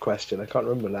elephant question? I can't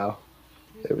remember now.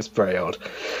 It was very odd.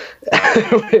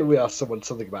 We asked someone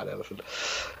something about an elephant.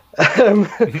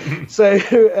 So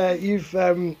you've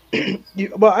well,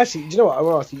 actually, do you know what I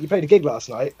want to ask you? You played a gig last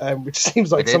night, which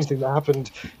seems like something that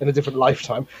happened in a different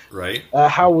lifetime. Right.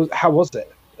 How was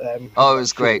it? It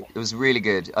was great. It was really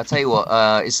good. I'll tell you what,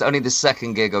 it's only the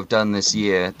second gig I've done this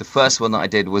year. The first one that I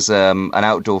did was an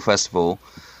outdoor festival.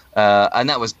 And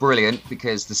that was brilliant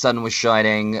because the sun was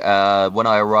shining. When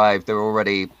I arrived, there were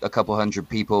already a couple hundred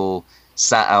people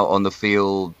sat out on the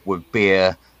field with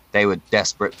beer. They were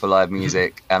desperate for live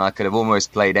music, and I could have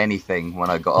almost played anything when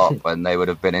I got up, and they would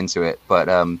have been into it. But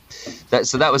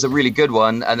so that was a really good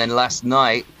one. And then last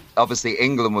night, obviously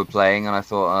England were playing, and I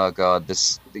thought, oh god,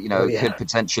 this, it could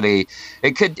potentially,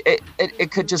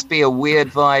 it could just be a weird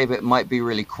vibe. It might be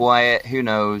really quiet. Who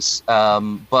knows?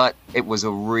 But it was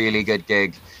a really good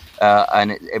gig,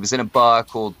 and it was in a bar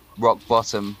called Rock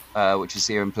Bottom, which is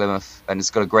here in Plymouth, and it's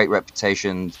got a great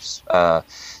reputation.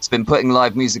 It's been putting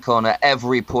live music on at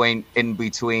every point in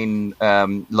between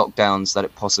lockdowns that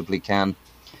it possibly can.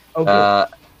 Okay.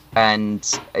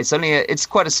 And it's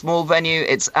quite a small venue.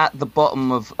 It's at the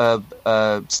bottom of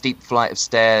a steep flight of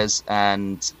stairs,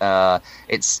 and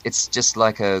it's just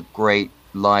like a great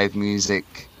live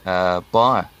music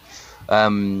bar.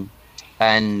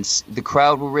 And the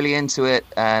crowd were really into it,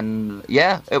 and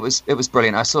yeah, it was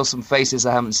brilliant. I saw some faces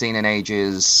I haven't seen in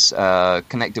ages,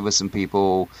 connected with some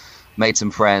people, made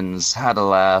some friends, had a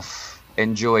laugh,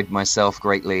 enjoyed myself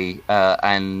greatly,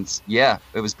 and yeah,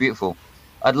 it was beautiful.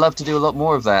 I'd love to do a lot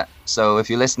more of that. So if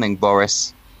you're listening,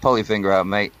 Boris, pull your finger out,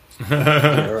 mate. All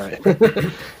right.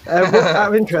 Out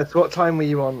of interest, what time were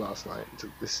you on last night?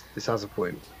 This has a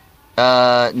point.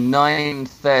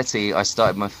 9:30. I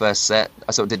started my first set.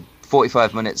 I sort of did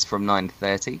 45 minutes from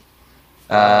 9:30,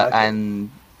 okay.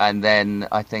 and then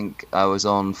I think I was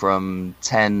on from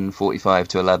 10:45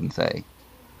 to 11:30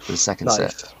 for the second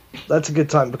set. That's a good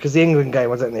time, because the England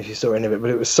game, I don't know if you saw any of it, but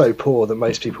it was so poor that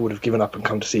most people would have given up and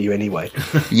come to see you anyway.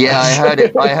 Yeah, I heard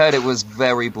it. I heard it was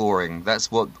very boring. That's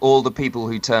what all the people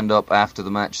who turned up after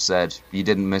the match said. You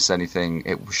didn't miss anything.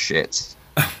 It was shit.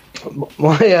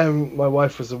 My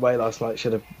wife was away last night. She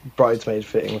had a bridesmaid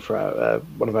fitting for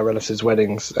one of our relatives'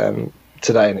 weddings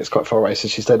today, and it's quite far away, so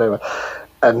she stayed over.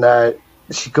 And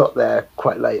she got there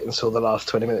quite late and saw the last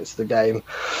 20 minutes of the game.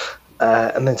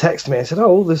 And then texted me and said,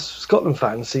 all the Scotland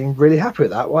fans seem really happy with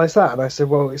that. Why is that? And I said,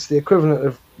 well, it's the equivalent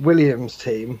of William's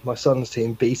team, my son's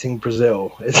team, beating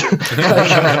Brazil.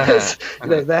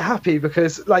 They're happy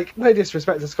because, no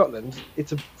disrespect to Scotland,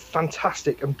 it's a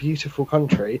fantastic and beautiful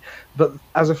country, but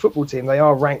as a football team, they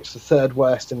are ranked the third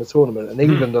worst in the tournament, and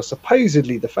England are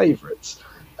supposedly the favourites.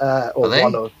 Or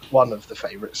one of the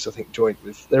favourites, I think, joint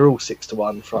with. They're all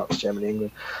 6-1, France, Germany,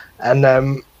 England.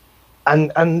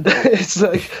 And it's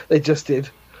like they just did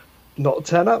not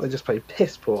turn up. They just played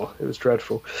piss poor. It was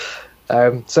dreadful.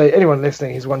 So anyone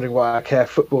listening who's wondering why I care,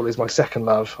 football is my second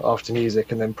love after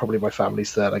music, and then probably my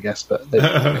family's third, I guess. But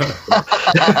oh,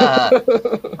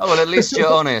 well, at least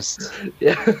you're honest.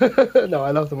 Yeah. No, I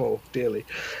love them all dearly.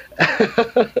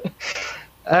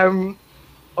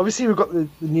 Obviously, we've got the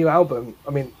new album. I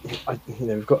mean,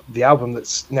 we've got the album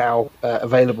that's now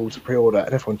available to pre-order,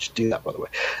 and everyone should do that, by the way.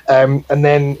 And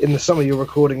then in the summer, you're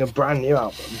recording a brand new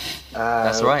album.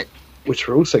 That's right. Which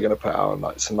we're also going to put out on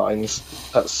Nights and Nines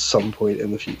at some point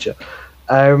in the future.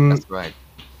 That's right.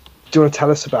 Do you want to tell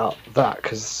us about that?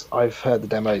 Because I've heard the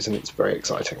demos, and it's very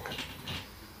exciting.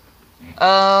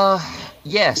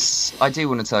 Yes, I do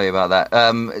want to tell you about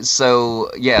that. So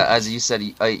yeah, as you said,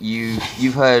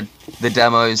 you've heard the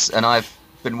demos, and I've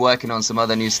been working on some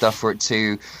other new stuff for it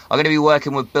too. I'm going to be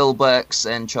working with Bill Burks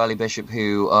and Charlie Bishop,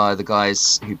 who are the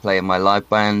guys who play in my live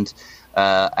band,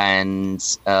 and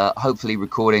hopefully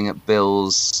recording at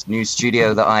Bill's new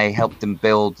studio that I helped him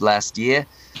build last year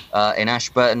in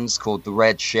Ashburton. It's called the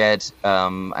Red Shed,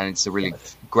 and it's a really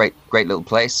great little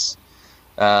place.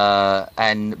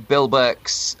 And Bill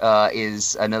Burks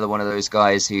is another one of those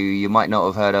guys who you might not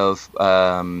have heard of,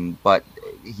 but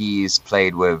he's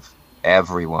played with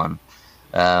everyone.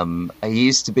 He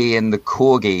used to be in the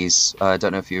Corgis. I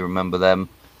don't know if you remember them.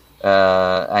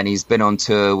 And he's been on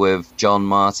tour with John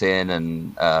Martin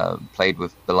and played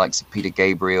with the likes of Peter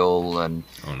Gabriel and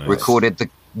recorded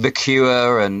the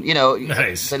Cure, and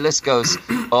the list goes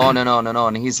on and on and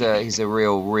on. He's a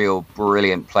real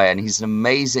brilliant player, and he's an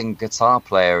amazing guitar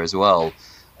player as well.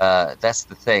 That's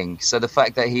the thing. So the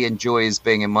fact that he enjoys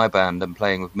being in my band and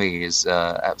playing with me is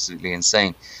absolutely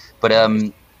insane. But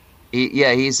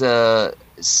he's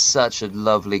such a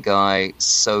lovely guy,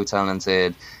 so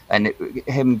talented, and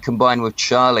him combined with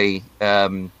Charlie,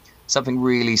 something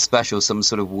really special, some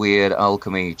sort of weird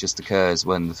alchemy just occurs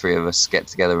when the three of us get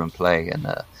together and play. And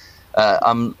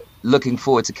I'm looking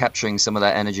forward to capturing some of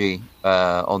that energy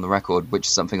on the record, which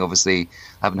is something obviously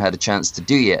I haven't had a chance to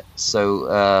do yet. So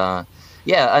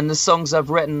and the songs I've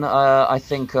written, I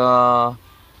think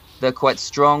they're quite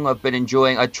strong. I've been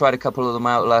enjoying. I tried a couple of them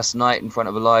out last night in front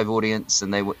of a live audience,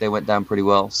 and they went down pretty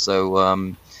well.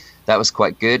 So that was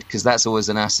quite good, because that's always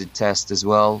an acid test as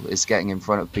well. Is getting in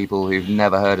front of people who've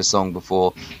never heard a song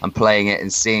before and playing it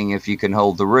and seeing if you can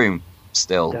hold the room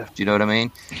still. Yeah. Do you know what I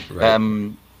mean? Right.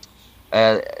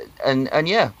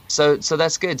 So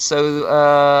that's good. So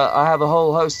I have a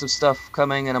whole host of stuff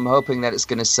coming, and I'm hoping that it's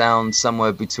going to sound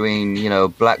somewhere between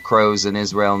Black Crowes and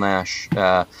Israel Nash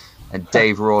and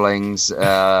Dave Rawlings,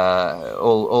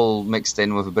 all mixed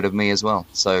in with a bit of me as well.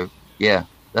 So yeah,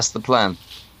 that's the plan.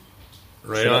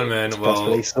 Right on, man.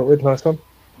 Well, nice one.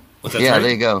 What's that, yeah,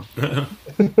 there you go.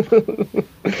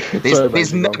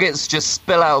 These nuggets just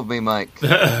spill out of me, Mike.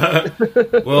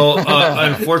 Well,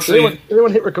 unfortunately,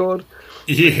 anyone hit record?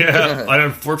 Yeah,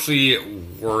 unfortunately,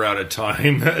 we're out of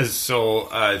time. So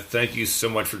thank you so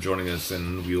much for joining us,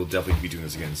 and we will definitely be doing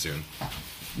this again soon.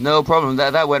 No problem.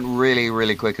 That went really,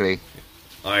 really quickly.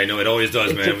 I know, it always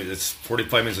does, man. It's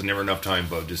 45 minutes is never enough time,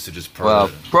 but just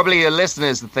probably your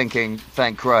listeners are thinking,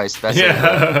 thank Christ, that's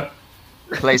it.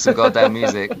 Play some goddamn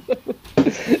music.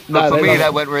 But for me,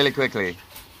 that went really quickly.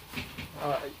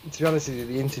 To be honest with you,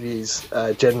 the interviews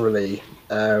generally,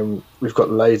 we've got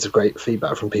loads of great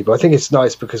feedback from people. I think it's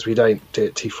nice because we don't do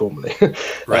it too formally,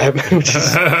 right? Which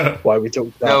is why we talk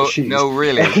about shoes. No,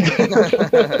 really.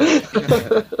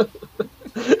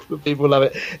 But people love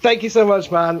it. Thank you so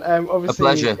much, man. Obviously, a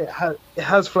pleasure. It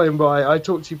has flown by. I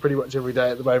talk to you pretty much every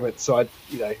day at the moment, so I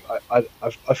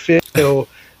feel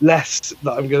less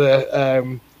that I'm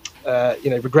gonna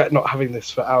regret not having this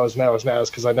for hours and hours and hours,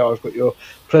 because I know I've got your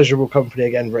pleasurable company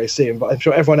again very soon. But I'm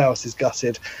sure everyone else is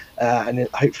gutted, and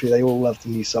hopefully they all love the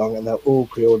new song and they'll all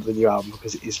pre-order the new album,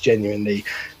 because it is genuinely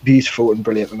beautiful and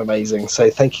brilliant and amazing. So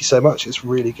thank you so much. It's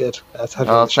really good to have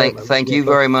you on the show, thank you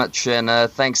very much, and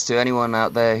thanks to anyone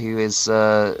out there who is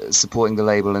supporting the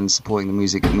label and supporting the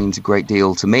music. It means a great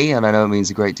deal to me, and I know it means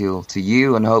a great deal to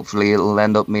you, and hopefully it'll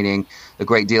end up meaning a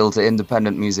great deal to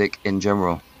independent music in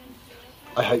general.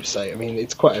 I hope so. I mean,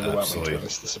 it's quite overwhelming, to be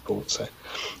honest, the support. So,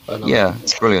 yeah,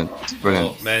 it's brilliant. It's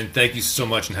brilliant. Well, man, thank you so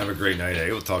much, and have a great night.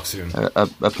 We'll talk soon. A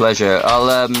pleasure.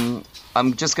 I'm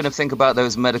just going to think about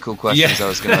those medical questions I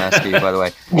was going to ask you, by the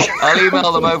way. I'll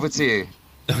email them over to you.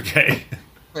 Okay.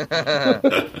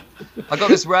 I got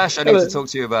this rash I need to talk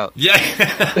to you about. Yeah.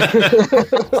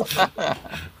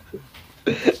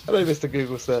 Hello, Mr.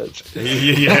 Google search.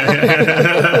 Yeah.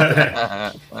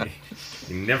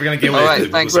 You're never going to get away with it. All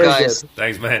right, thanks, guys.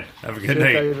 Thanks, man. Have a good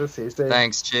night.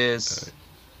 Thanks, cheers.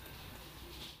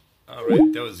 All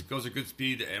right, goes a good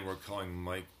speed, and we're calling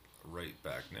Mike right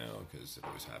back now, because it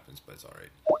always happens, but it's all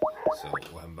right. So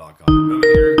we'll have him back on the note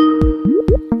here.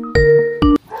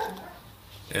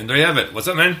 And there you have it. What's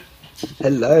up, man?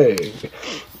 Hello.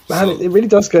 Man, it really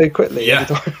does go quickly. Yeah.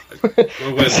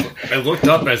 I looked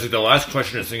up, and I was like, the last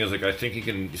question I think is like, I think you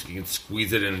can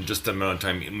squeeze it in just a amount of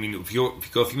time. I mean, if you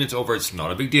go a few minutes over, it's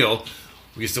not a big deal.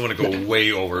 We still want to go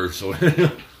way over, so.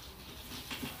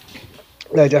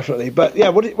 No, definitely. But yeah,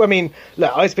 look,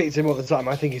 I speak to him all the time.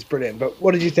 I think he's brilliant. But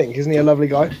what did you think? Isn't he a lovely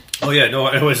guy? Oh yeah, no,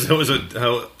 it was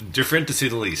different to say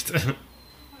the least.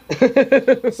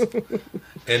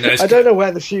 And I don't know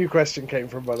where the shoe question came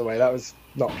from, by the way. That was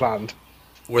not planned.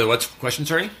 Wait, what's the question,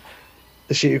 sorry?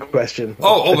 The shoe question.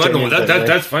 No,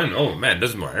 that's fine. Oh man,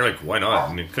 doesn't matter. Like, why not?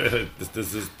 I mean,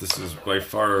 this is by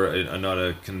far not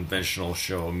a conventional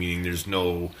show. Meaning,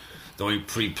 the only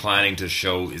pre-planning to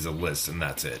show is a list, and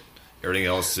that's it. Everything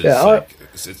else is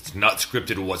it's not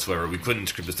scripted whatsoever. We couldn't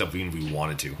script the stuff even if we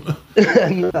wanted to.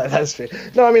 No, that's true.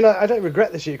 No, I mean, I don't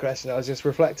regret the shoe question. I was just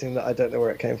reflecting that I don't know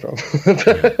where it came from.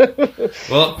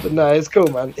 Well, but no, it's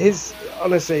cool, man.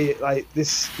 Honestly, like,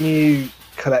 this new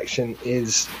collection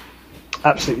is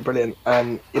absolutely brilliant,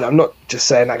 and I'm not just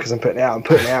saying that because I'm putting it out. I'm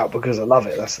putting it out because I love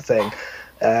it. That's the thing.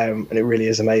 and it really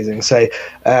is amazing. So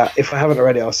if I haven't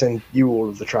already, I'll send you all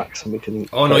of the tracks, and we can.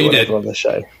 Oh no, you did on the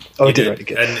show. Oh, I did already.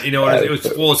 Good. And you know,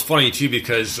 it's funny too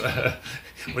because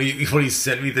when he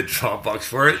sent me the Dropbox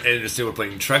for it, and they were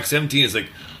playing Trek 17, it's like,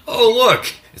 oh look,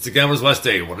 it's a Gambler's West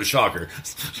Day. What a shocker!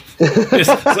 But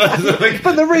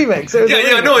the remix,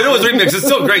 no, it was a remix. It's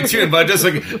still a great tune, but just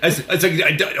like I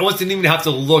almost didn't even have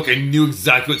to look. I knew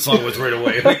exactly what song it was right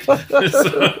away.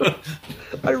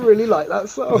 I really like that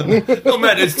song. Oh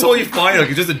man, it's totally fine. Like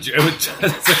it's just it was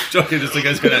just a joke. Just like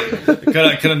I just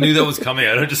kind of knew that was coming.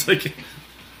 I just like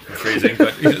phrasing,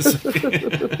 but yeah,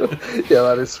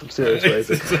 that is some serious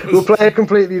phrasing. We'll play a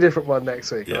completely different one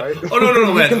next week, right? Oh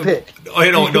no, man. You can pick.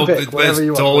 I know, no, pick but it's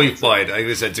totally fine. Like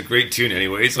I said, it's a great tune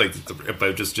anyway. It's like,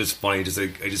 but just funny. Just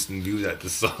like I just knew that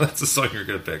that's the song you're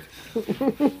gonna pick.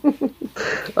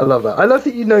 I love that. I love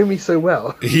that you know me so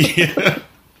well. Yeah.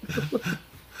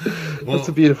 That's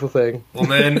a beautiful thing. Well,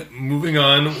 man, moving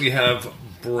on, we have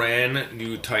brand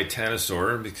new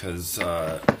Titanosaur because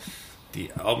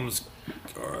the album's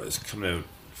is coming out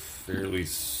fairly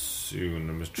soon.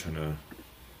 I'm just trying to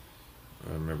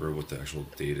remember what the actual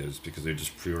date is because they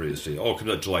just pre-ordered this date. Oh, it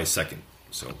comes out July 2nd.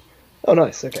 So. Oh,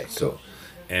 nice. Okay, cool.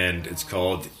 And it's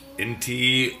called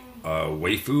Inti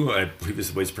Waifu, I believe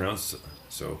is the way it's pronounced.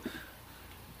 So.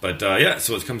 But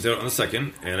so it comes out on the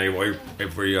 2nd, and I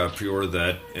pre-ordered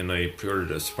that, and I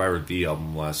pre-ordered a Spyro D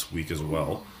album last week as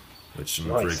well, which I'm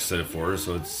very excited for.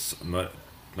 So it's not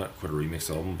quite a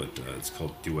remix album, but it's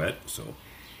called Duet. So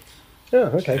yeah,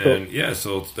 okay, cool. And yeah,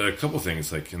 so a couple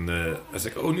things like I was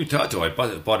like, oh, new Tato, I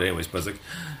bought it anyways, but I was like,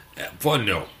 well,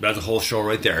 no, that's a whole show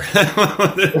right there.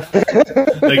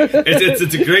 Like it's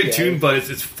a great tune, but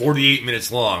it's 48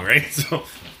 minutes long, right? So.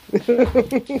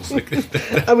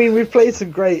 I mean, we've played some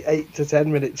great 8 to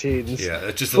 10 minute tunes. Yeah,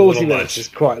 it's just 40 a little minutes much. Is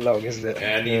quite long, isn't it?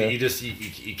 And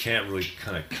you can't really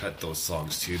kind of cut those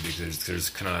songs too because there's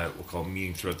kind of we'll call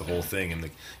meaning throughout the whole thing, and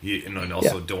and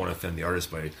also don't want to offend the artist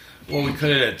by we cut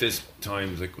it at this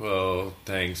time. It's like, well,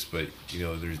 thanks, but you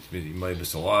might have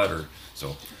missed a lot or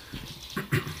so.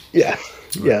 Yeah,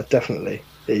 definitely.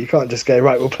 Yeah, you can't just go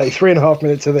right. We'll play 3.5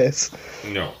 minutes of this.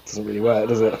 No, it doesn't really work,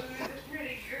 does it?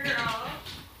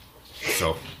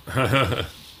 So,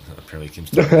 apparently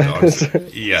Kim's talking to the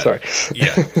dogs. Yeah. Sorry.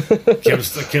 Yeah.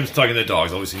 Kim's talking to the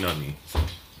dogs, obviously not me.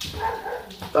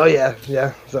 Oh, yeah.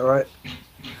 Is that right?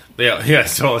 Yeah,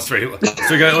 so that's right.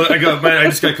 So I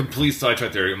just got complete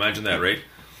sidetracked there. Imagine that, right?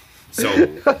 So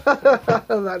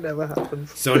that never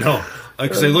happens. So no,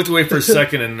 because I looked away for a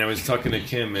second and I was talking to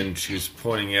Kim and she was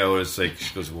pointing out. It's like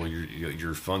she goes, "Well,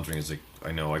 your phone's ringing." It's like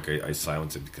I know, I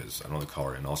silenced it because I don't want to call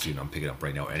her, and also I'm picking it up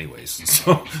right now anyways.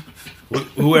 So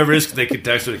whoever it is, they could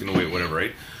text her, they can wait, whatever,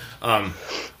 right?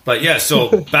 But yeah,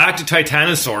 so back to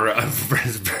Titanosaur. I'm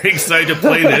very excited to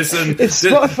play this. And it's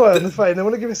Spotify on the phone. They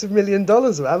want to give us $1 million,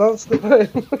 man. Answer the phone.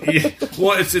 Yeah,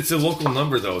 well, it's a local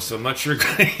number though, so I'm not sure.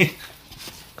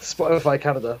 Spotify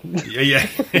Canada. Yeah,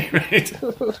 right.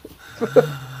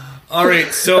 All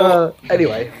right, so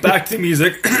anyway, back to the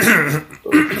music.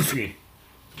 Excuse me.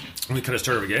 Let me kind of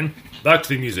start over again. Back to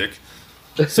the music.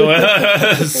 So,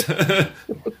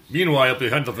 meanwhile,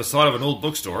 behind the facade of an old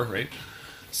bookstore, right?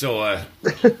 So,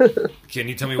 can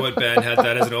you tell me what band had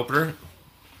that as an opener?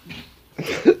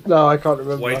 No, I can't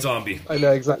remember. White Zombie. I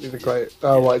know exactly the quote.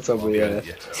 Oh, White Zombie, yeah.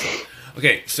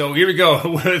 Okay, so here we go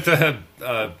with,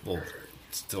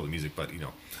 still the music, but,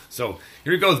 So,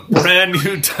 here we go, brand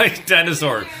new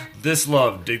Titanosaur. This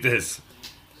Love, dig this.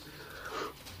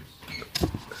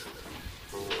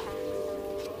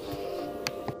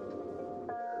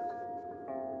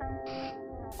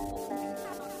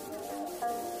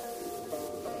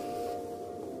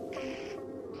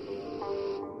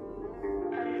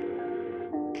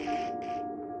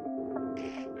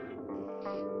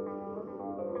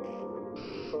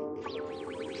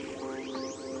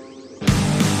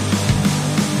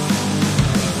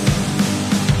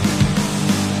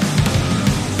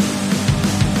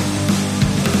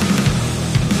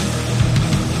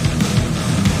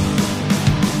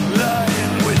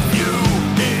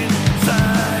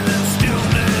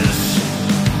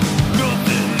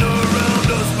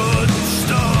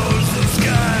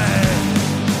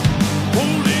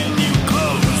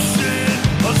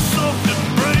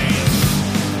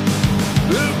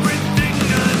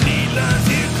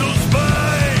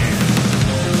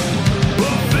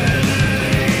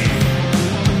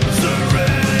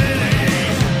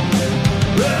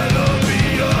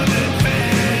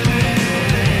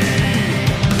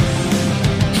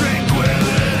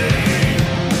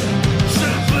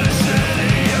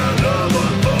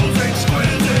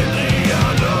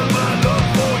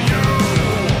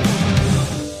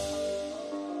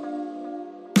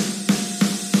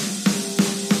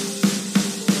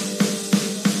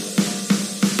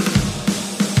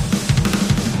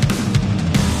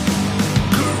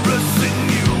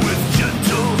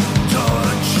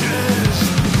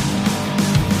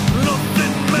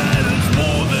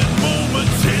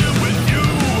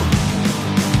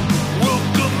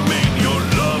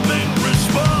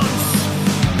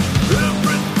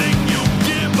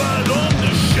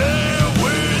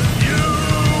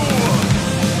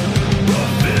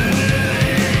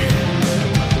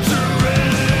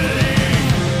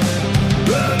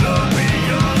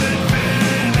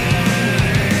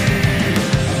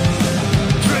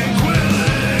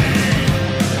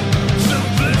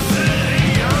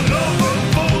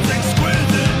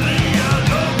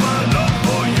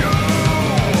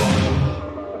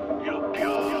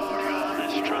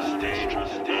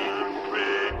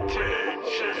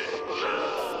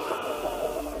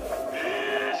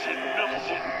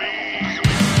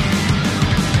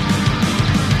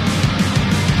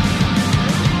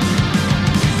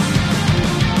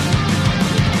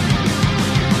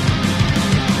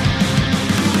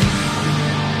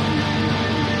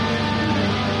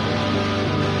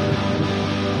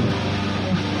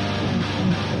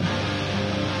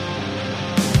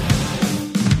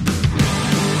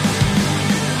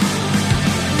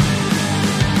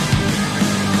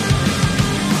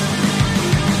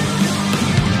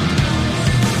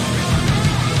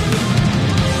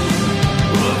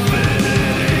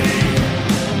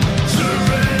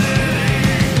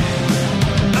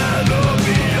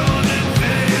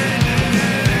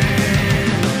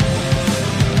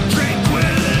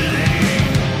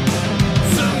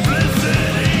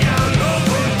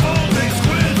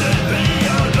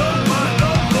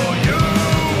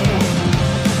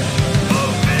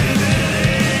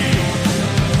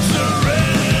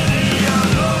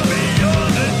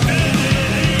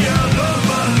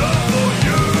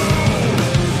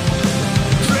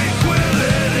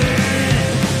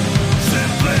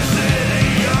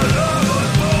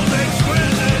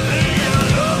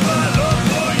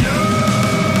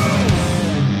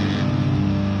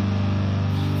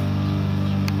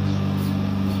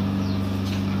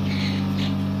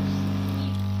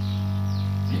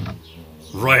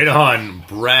 Right on.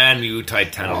 Brand new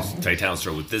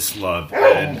Titanosaur with This Love.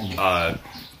 And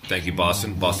thank you,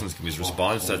 Boston. Boston's giving his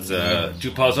response. That's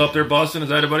 2 paws up there, Boston. Is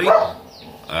that it, buddy?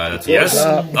 That's a yes.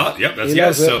 Yep, that's a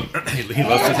yes. So he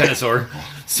loves Titanosaur.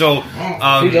 So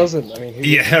who doesn't? I mean,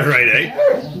 yeah, right,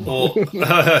 eh? Well,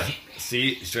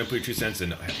 see, he's trying to put your 2 cents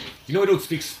in. You know, I don't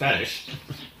speak Spanish.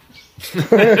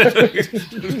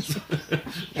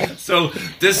 So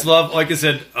This Love, like I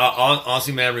said,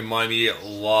 honestly, man, remind me a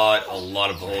lot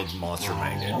of old Monster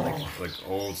Magnet, like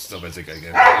old stuff. It's like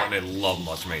I love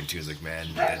Monster Magnet too. It's like, man,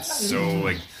 it's so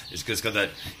like it's just got that,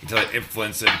 you can tell that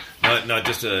influence, and not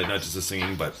just the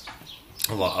singing, but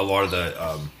a lot of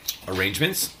the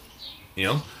arrangements, you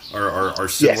know, are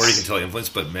similar. Yes. You can tell the influence,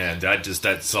 but man,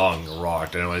 that song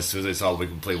rocked. I know as soon as I saw we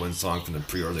can play one song from the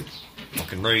pre-order, like,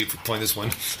 fucking ready for playing this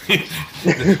one.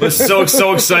 I was so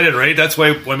excited, right? That's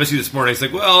why when I messaged you this morning, it's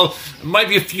like, well, it might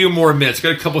be a few more minutes.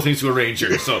 Got a couple things to arrange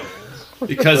here. So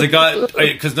because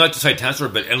because not just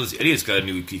Titanosaur, but Endless Idiot's got a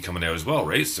new EP coming out as well,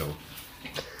 right? So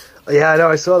yeah, no,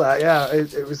 I saw that. Yeah,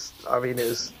 it was. I mean, it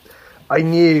was. I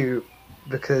knew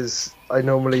because I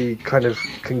normally kind of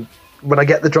can. When I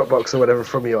get the Dropbox or whatever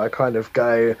from you, I kind of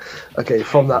go, okay,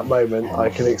 from that moment,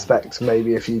 I can expect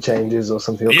maybe a few changes or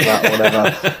something like that, or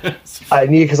whatever. I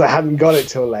knew because I hadn't got it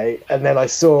till late, and then I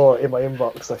saw in my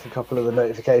inbox like a couple of the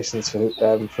notifications for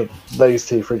those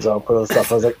 2, for example, and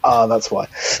stuff. I was like, that's why.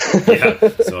 Yeah.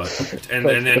 So and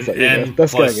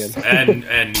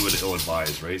new ill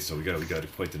advised, right? So we got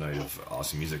quite the night of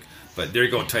awesome music. But there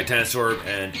you go, Titanosaur,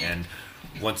 and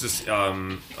once this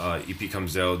EP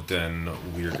comes out, then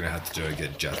we're going to have to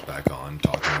get Jeff back on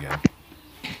talking again.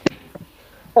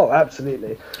 Oh,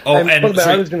 absolutely. Oh, and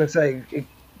I was going to say...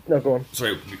 No, go on.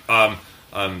 Sorry.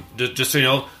 Just so you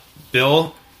know,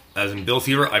 Bill, as in Bill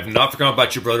Fever, I've not forgotten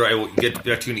about your brother. I will get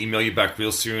back to you and email you back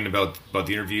real soon about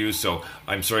the interview. So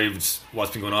I'm sorry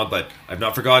what's been going on, but I've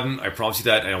not forgotten. I promise you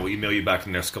that, and I will email you back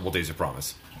in the next couple of days, I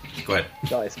promise. Go ahead.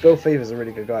 Nice. Bill Fever's a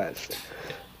really good guy, actually.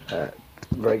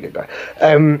 Very good guy.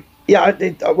 What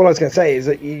I was going to say is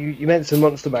that you mentioned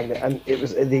Monster Magnet, and it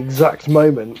was at the exact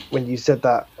moment when you said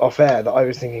that off air that I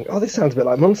was thinking, oh, this sounds a bit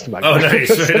like Monster Magnet. Oh, nice.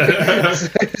 So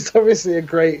it's obviously a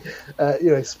great,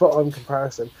 spot on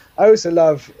comparison. I also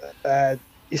love, the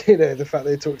fact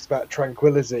that it talks about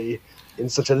tranquility in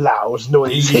such a loud,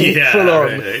 noisy,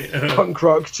 full-on punk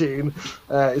rock tune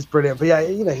is brilliant. But yeah,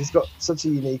 he's got such a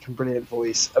unique and brilliant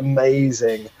voice,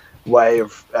 amazing way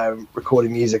of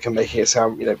recording music and making it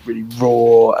sound really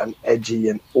raw and edgy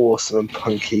and awesome and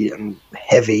punky and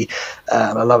heavy,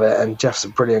 and I love it. And Jeff's a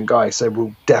brilliant guy, so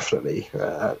we'll definitely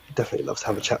love to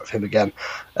have a chat with him again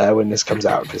when this comes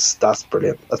out, because that's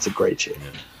brilliant. That's a great tune.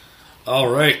 All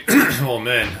right. Oh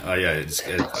man,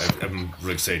 I'm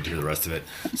really excited to hear the rest of it.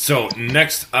 So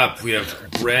next up we have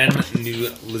brand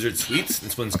new Lizard Sweets.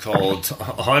 This one's called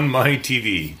On My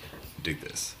TV. Dig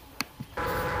this.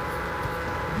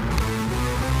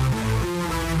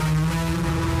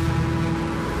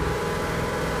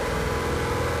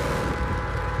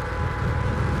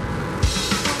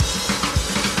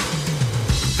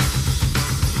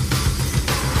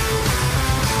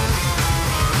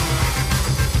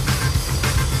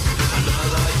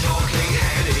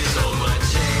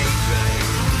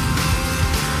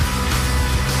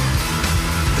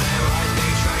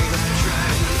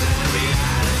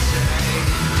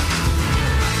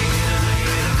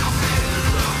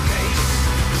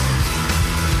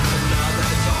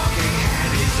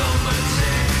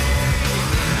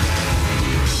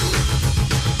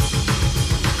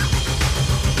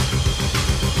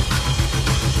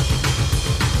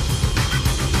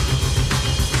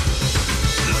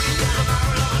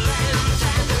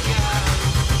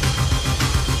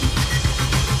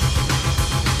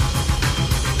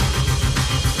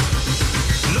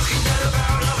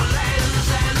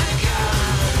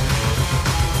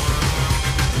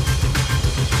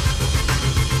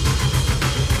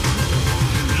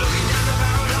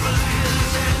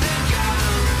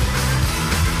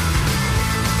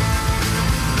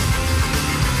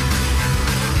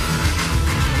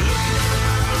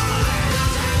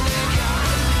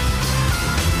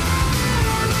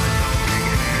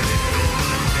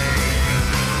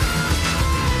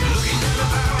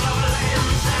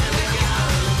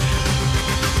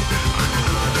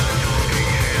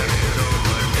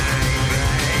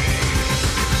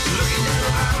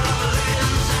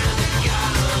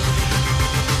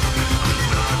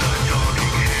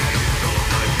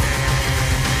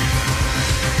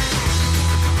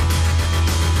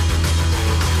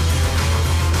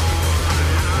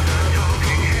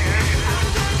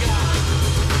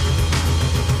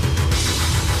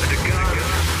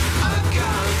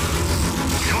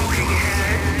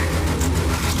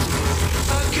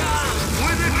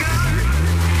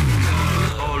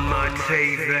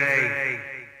 TV.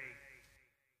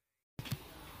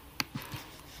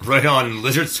 Right on,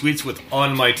 Lizard Sweets with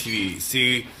On My TV.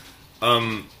 See,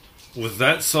 with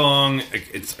that song,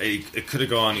 it could have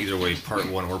gone either way, part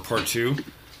 1 or part 2.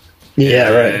 Yeah,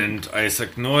 right. And I was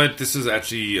like, no, what? This is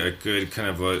actually a good kind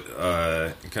of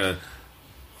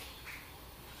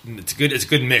it's a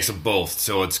good mix of both.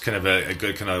 So it's kind of a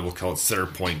good kind of, we'll call it center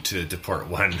point to part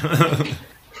 1. I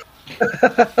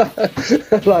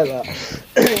like that.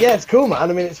 Yeah, it's cool, man.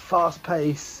 I mean, it's fast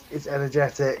paced, it's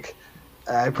energetic.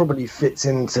 It probably fits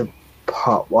into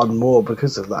part 1 more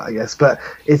because of that, I guess. But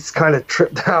it's kind of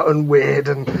tripped out and weird,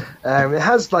 and it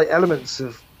has like elements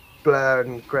of Blur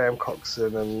and Graham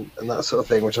Coxon and that sort of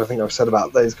thing, which I think I've said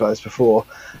about those guys before.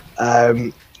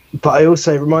 But I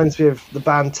also, it reminds me of the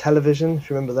band Television, if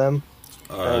you remember them.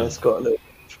 It's got a little...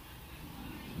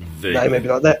 No, maybe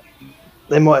not.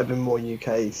 They might have been more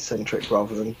UK centric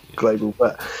rather than global,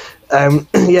 but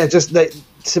yeah, just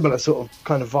similar sort of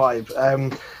kind of vibe.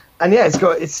 And yeah,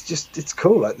 it's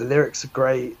cool. Like the lyrics are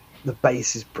great. The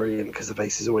bass is brilliant because the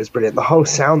bass is always brilliant. The whole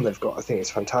sound they've got, I think,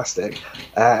 is fantastic.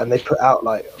 And they put out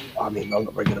I'm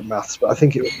not very good at maths, but I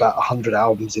think it was about 100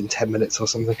 albums in 10 minutes or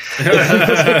something.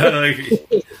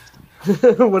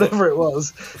 Whatever it was.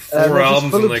 4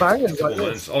 albums in bangers, couple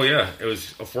months. Oh yeah, it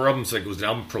was 4 albums. Like it was an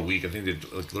album per week. I think they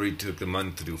literally took the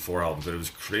month to do 4 albums. But it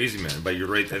was crazy, man. But you're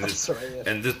right, and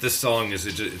and this song is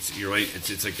you're right.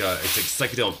 It's like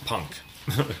psychedelic punk.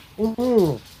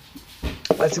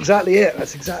 That's exactly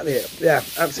it. Yeah,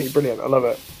 absolutely brilliant. I love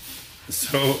it.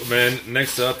 So, man,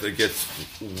 next up it gets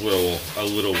a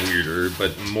little weirder,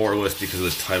 but more or less because of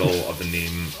the title of the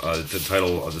name, the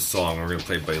title of the song. We're gonna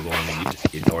play it by Lauren Reed,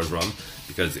 $8 Rum,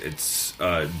 because it's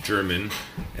German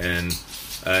and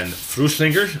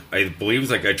Frühlinger, I believe.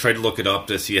 Like I tried to look it up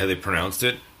to see how they pronounced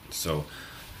it. So,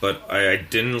 but I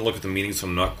didn't look at the meaning, so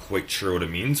I'm not quite sure what it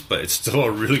means. But it's still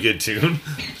a really good tune.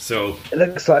 So it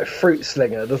looks like Fruit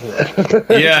Slinger, doesn't it?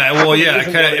 Yeah. Well, yeah.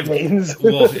 Kind of. It means.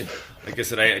 Well. Like I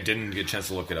said, I didn't get a chance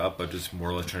to look it up. I'm just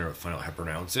more or less trying to find out how to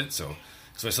pronounce it. So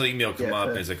I saw the email come up,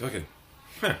 and it's like, okay,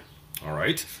 all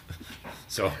right.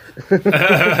 So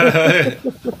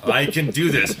I can do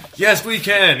this. Yes, we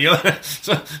can. You know?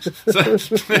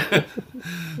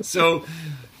 So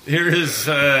here is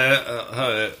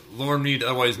Lauren Reed,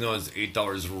 otherwise known as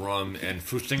 $8 Rum, and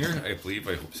Frühlinger, I believe.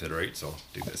 I hope I said it right. So I'll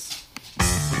do this.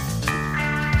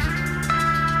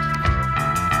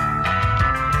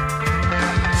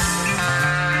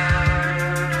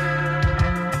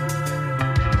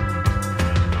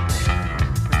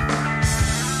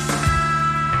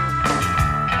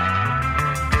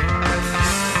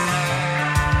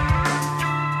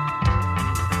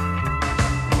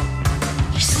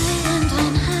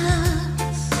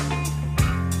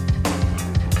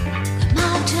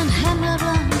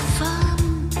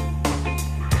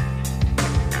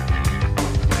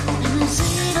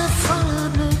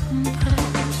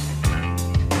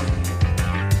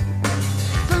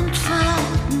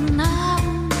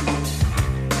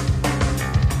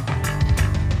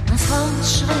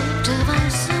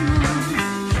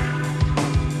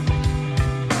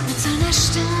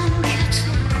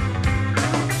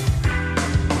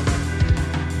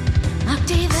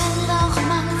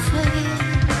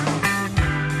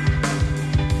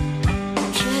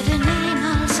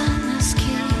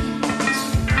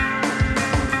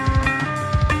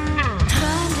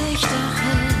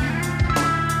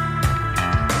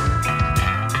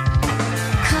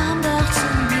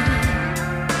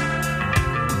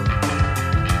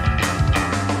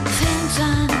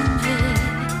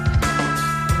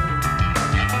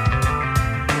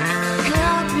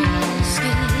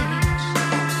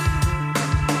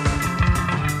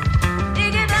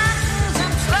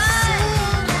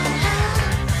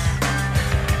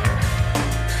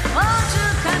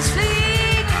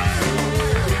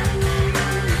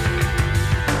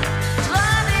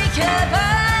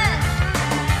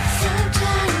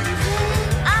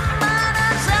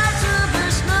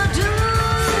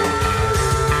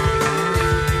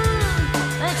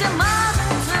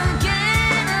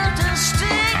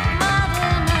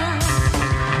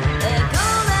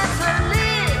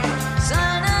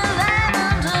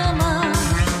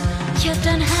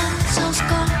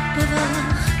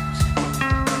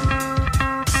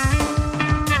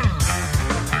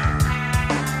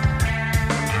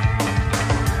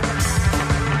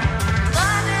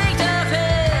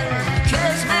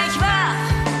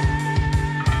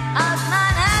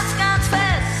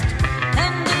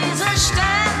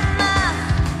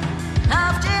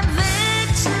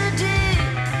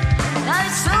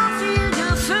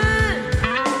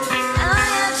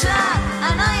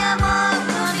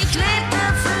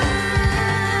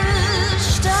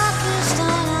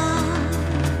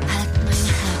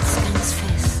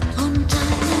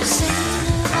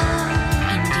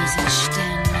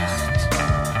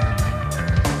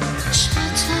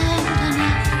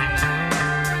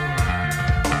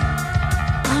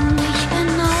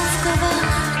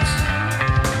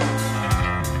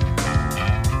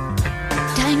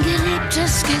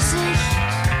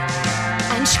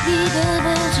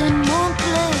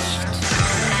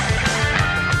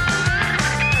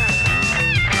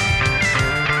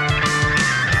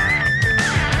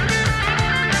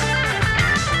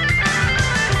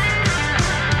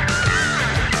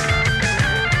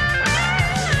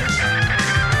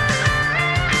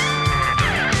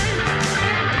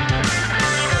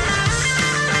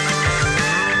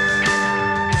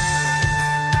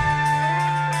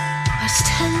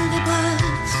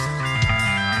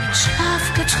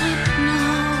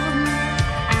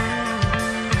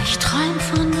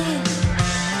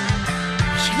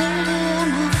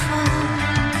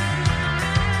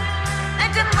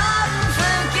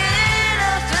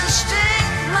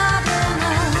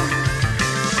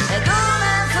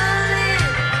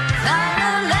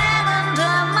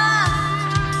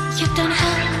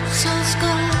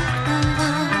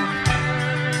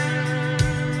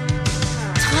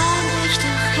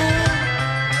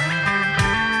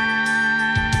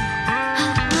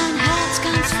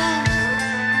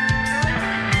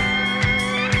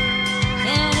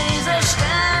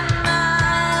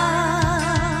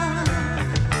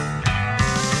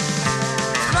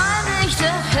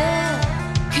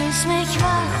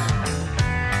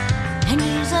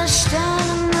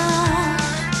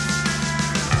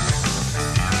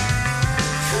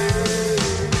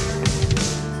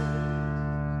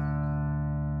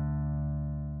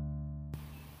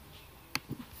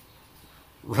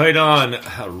 Right on.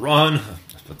 Ron, I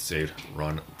was about to say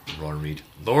Ron Reed.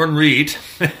 Lauren Reed,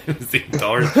 who's the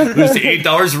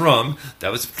 $8 rum.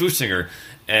 That was Flute Singer.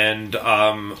 And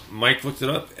Mike looked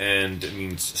it up, and it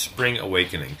means Spring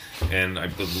Awakening. And I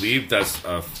believe that's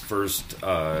first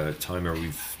time where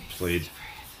we've played...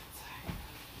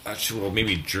 Actually, well,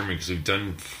 maybe German, because we've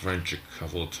done French a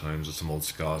couple of times with some old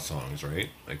ska songs, right?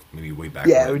 Like, maybe way back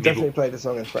Yeah, when. we definitely played a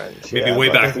song in French. Maybe yeah, way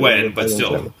back when, but in still.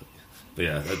 German. But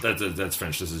yeah, that's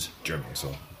French. This is German,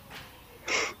 so...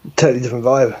 Totally different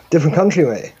vibe. Different country,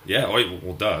 mate. Yeah,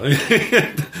 well, duh.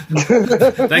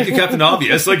 Thank you, Captain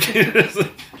Obvious.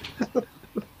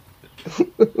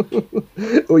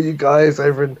 All you guys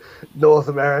over in North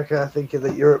America thinking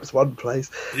that Europe's one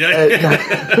place.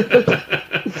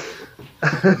 Yeah.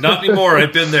 Not anymore.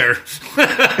 I've been there.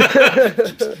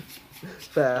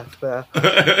 Fair.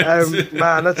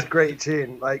 Man, that's a great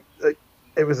tune. Like,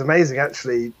 it was amazing,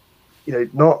 actually. You know,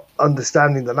 not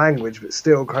understanding the language, but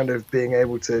still kind of being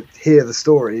able to hear the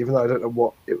story, even though I don't know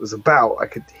what it was about. I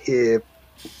could hear.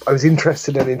 I was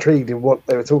interested and intrigued in what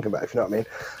they were talking about, if you know what I mean.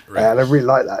 Right. And I really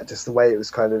like that, just the way it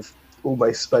was kind of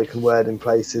almost spoken word in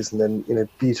places, and then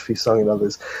beautifully sung in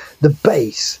others. The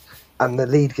bass and the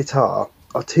lead guitar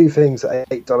are two things that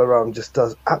 $8 Rum just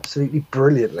does absolutely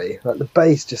brilliantly. Like, the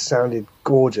bass just sounded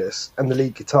gorgeous, and the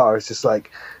lead guitar is just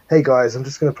like, hey guys, I'm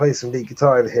just going to play some lead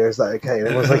guitar over here, is that okay? And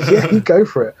everyone's like, yeah, you go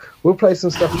for it. We'll play some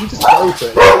stuff, you just go for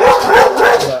it.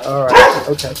 Like, all right,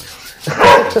 okay.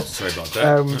 Sorry about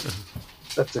that.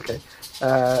 That's okay.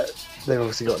 They've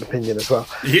obviously got an opinion as well.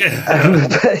 Yeah.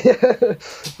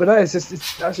 But no, it's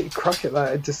absolutely cracking.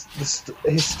 Like,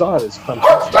 his style is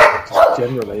fantastic. Just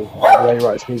generally, the way he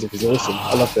writes music is awesome.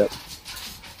 I love it.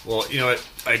 Well, you know what?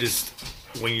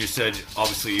 When you said,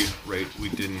 obviously, right, we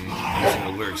didn't use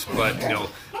the lyrics, but,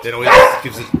 that always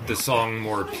gives the song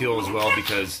more appeal as well,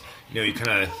 because, you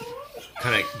kind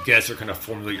of guess or kind of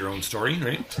formulate your own story,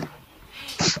 right?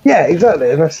 Yeah,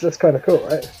 exactly, and that's kind of cool,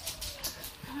 right?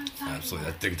 Absolutely.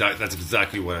 I think that's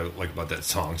exactly what I like about that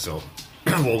song. So,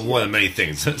 well, one of many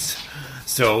things.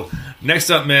 So, next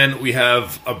up, man, we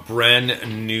have a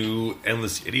brand new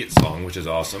Endless Idiot song, which is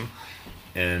awesome.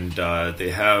 And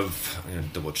they have... I'm going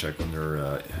to double check when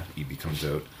their EP comes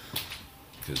out,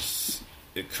 because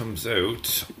it comes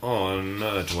out on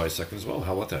July 2nd as well.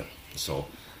 How about that? So,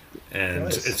 and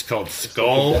nice. It's called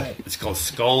Skull. It's called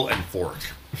Skull and Fork.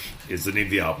 Is the name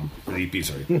of the album, or the EP?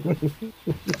 Sorry.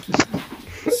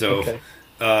 So, okay.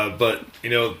 But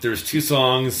there's two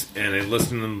songs, and I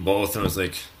listened to them both, and I was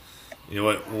like, you know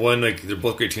what? One, like, they're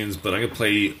both great tunes, but I'm gonna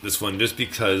play this one just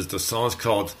because the song's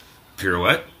called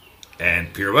Pirouette.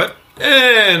 And Pirouette,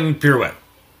 and Pirouette.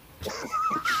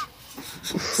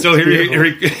 So here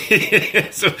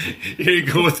you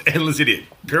go with Endless Idiot.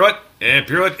 Pirouette, and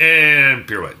Pirouette, and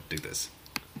Pirouette. Dig this.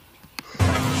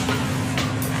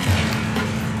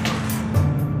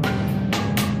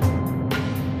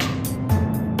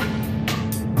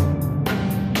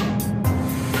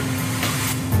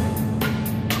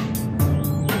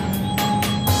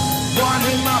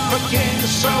 Winding up again,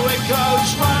 so it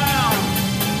goes round.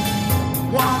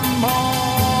 One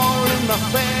more in the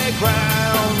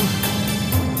fairground.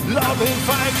 Loving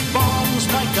fake bombs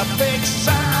make a big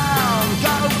sound.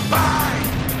 Go bang!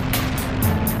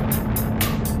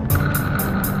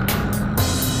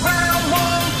 Round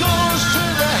one goes to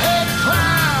the head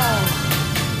clown.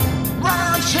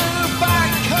 Round two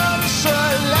back comes a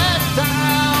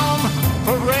letdown.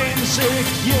 Forensic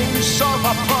use of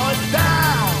a put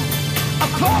down.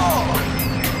 Applause!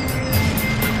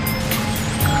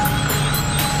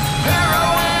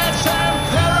 Pirouettes and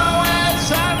pirouettes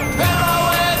and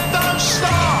pirouette, don't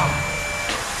stop.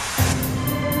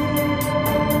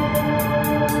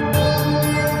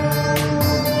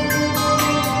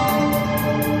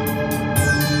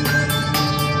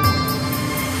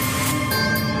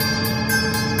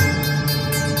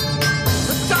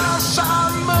 The dancer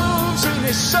moves in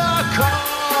his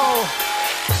circle.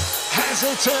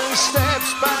 Hesitant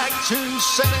steps back to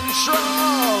central.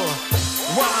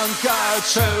 Won't go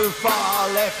too far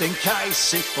left in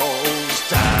case he falls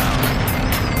down.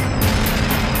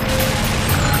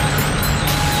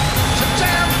 To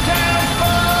down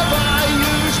further,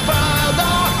 use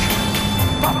Burdock.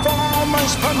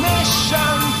 Performance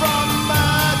permission from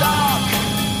Murdoch.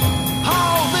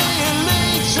 Hold the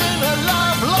elites in a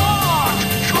love lock.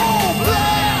 Cool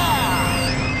Blair.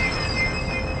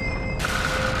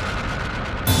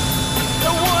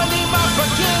 The winding up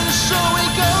again, so he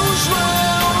goes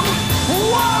round.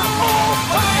 One more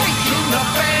fake in the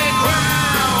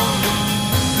background.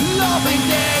 Loving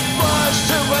dead words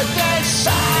to a dead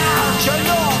sound. You're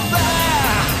not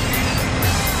there.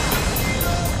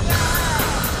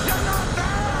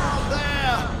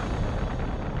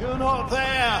 You're not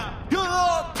there. You're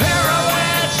not.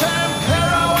 Pirouettes and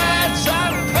pirouettes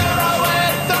and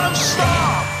pirouettes don't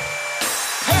stop.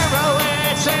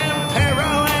 Pirouettes and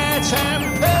pirouettes and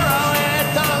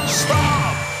pirouettes don't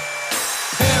stop.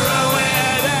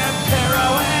 Pirouette and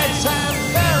pirouettes and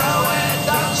pirouettes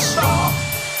don't stop.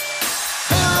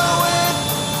 Pirouette,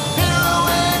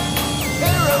 pirouette,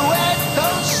 pirouette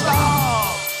don't stop.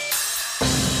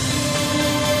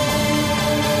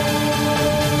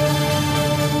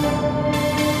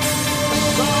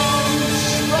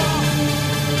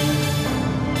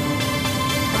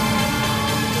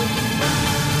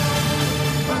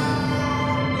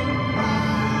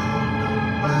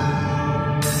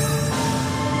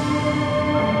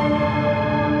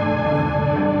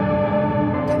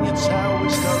 Can you tell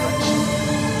which direction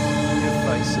you're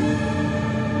facing?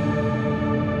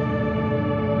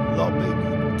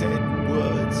 Lobbing dead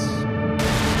words.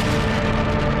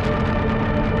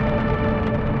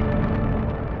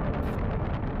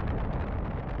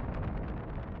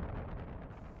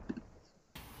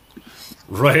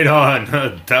 Right on.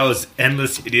 That was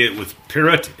Endless Idiot with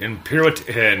Pirouette and Pirouette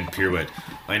and Pirouette.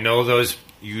 I know those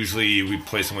usually we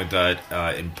play something like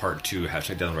that in part 2,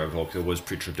 hashtag down the rabbit hole, because it was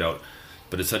pre-tripped out.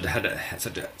 But it had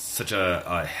such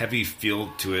a heavy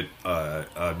feel to it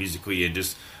musically, and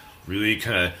just really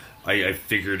kind of, I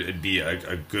figured it'd be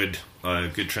a good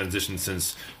transition,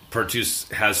 since part 2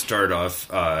 has started off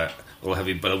a little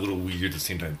heavy, but a little weird at the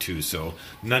same time too. So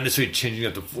not necessarily changing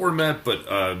up the format,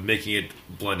 but making it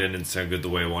blend in and sound good the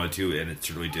way I wanted to, and it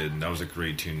certainly did. And that was a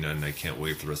great tune, and I can't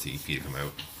wait for the rest of the EP to come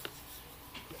out.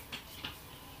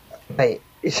 Hey,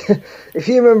 if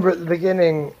you remember at the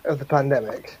beginning of the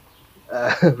pandemic,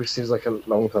 which seems like a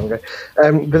long time ago, but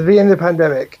at the beginning of the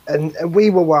pandemic, and we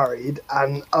were worried,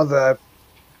 and other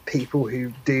people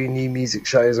who do new music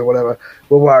shows or whatever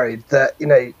were worried that, you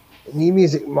know, new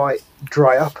music might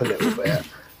dry up a little bit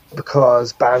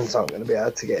because bands aren't going to be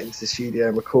able to get into the studio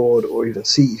and record or even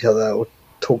see each other or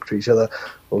talk to each other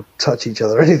or touch each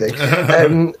other or anything.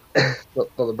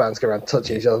 Not the bands go around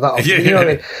touching each other that often, you know what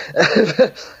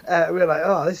I mean? We were like,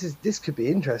 oh, this could be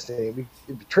interesting.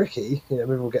 It'd be tricky. You know,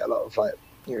 maybe we'll get a lot of, like,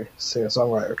 you know,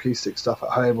 singer-songwriter acoustic stuff at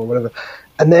home or whatever.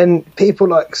 And then people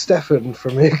like Stefan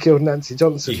from Who Killed Nancy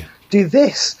Johnson do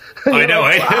this. I know,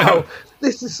 like, wow,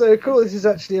 this is so cool. This is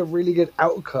actually a really good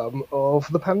outcome of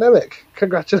the pandemic.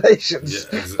 Congratulations.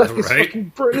 Yeah, That is right?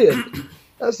 fucking brilliant.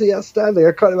 Absolutely outstanding.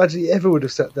 I can't imagine you ever would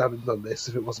have sat down and done this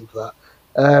if it wasn't for that.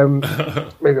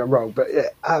 Maybe I'm wrong, but yeah,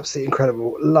 absolutely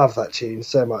incredible. Love that tune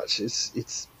so much.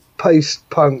 It's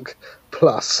post-punk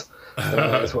plus.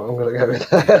 That's what I'm going to go with.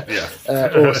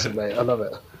 Yeah. Awesome, mate. I love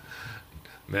it.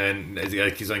 Man,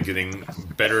 it keeps on getting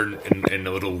better and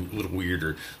a little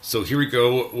weirder. So here we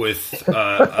go with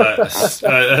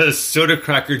Soda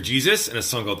Cracker Jesus and a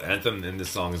song called Anthem. And this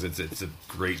song it's a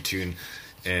great tune,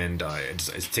 and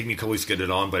it's taken me a couple weeks to get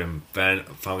it on, but I'm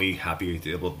finally happy to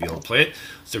be able to play it.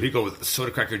 So here we go with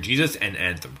Soda Cracker Jesus and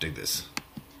Anthem. Dig this.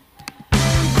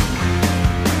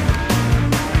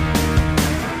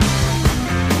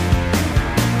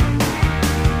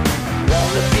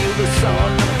 Wanna feel the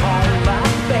sun upon my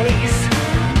face.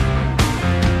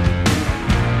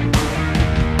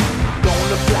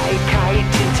 Gonna fly a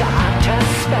kite into outer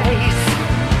space.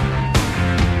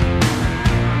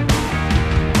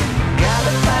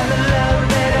 Gotta find the love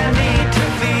that I need to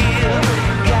feel.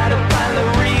 Gotta find the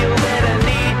real that I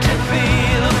need to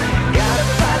feel. Gotta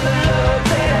find the love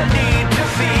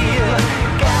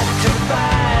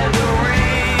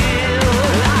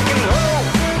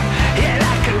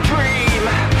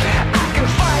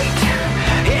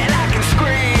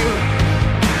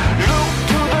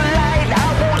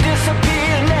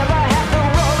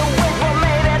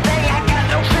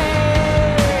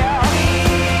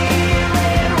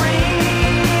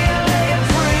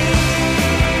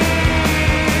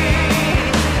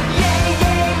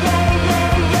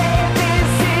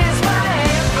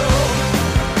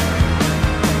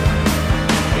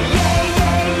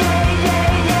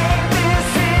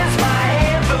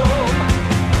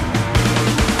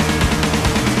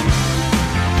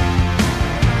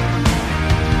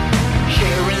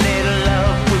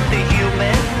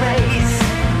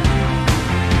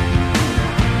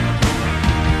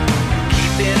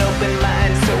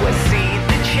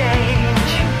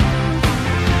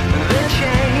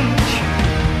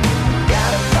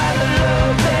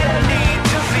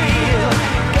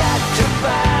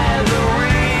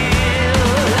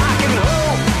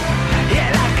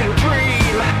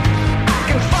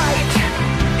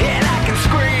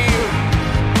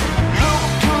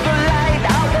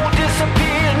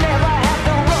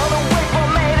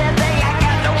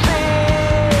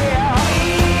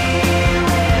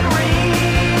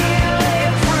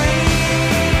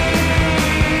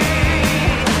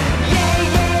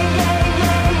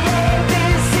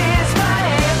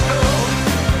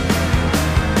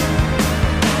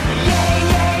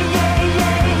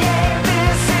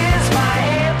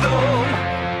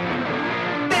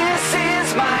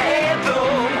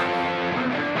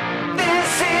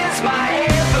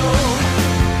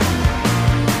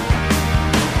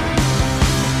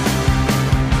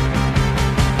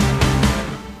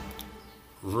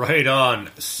Right on.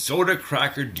 Soda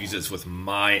Cracker Jesus with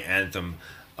My Anthem.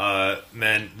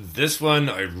 Man, this one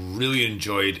I really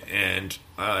enjoyed, and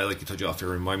like I told you, often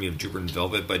remind me of Jupiter and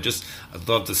Velvet, but I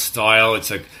love the style. It's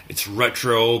like, it's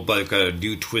retro, but got a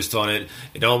new twist on it.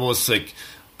 It almost like,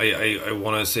 I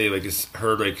want to say like it's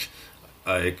heard like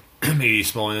maybe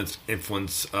small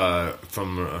influence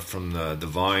from the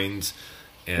Vines.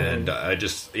 And I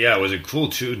just, it was a cool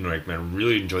tune. Like, man,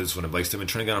 really enjoyed this one. I've been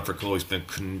trying to get on for Cool.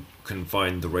 Couldn't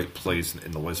find the right place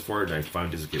in the list for it, and I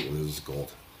found his Gate with his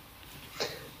gold.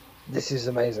 This is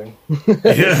amazing.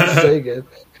 This is so good.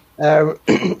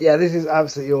 This is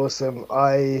absolutely awesome.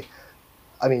 I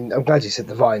mean, I'm glad you said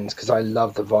the Vines, because I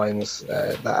love the Vines.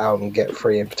 That album, Get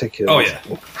Free in particular, is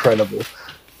incredible.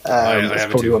 It's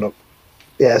probably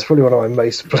one of my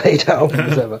most played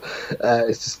albums ever.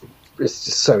 It's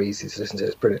just so easy to listen to.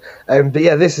 It's brilliant. But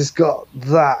yeah, this has got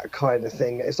that kind of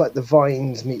thing. It's like the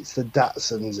Vines meets the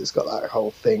Datsuns. It's got that whole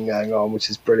thing going on,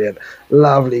 which is brilliant.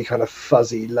 Lovely kind of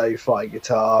fuzzy lo-fi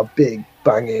guitar, big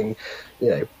banging,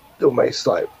 almost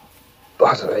like,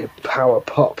 I don't know, power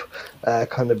pop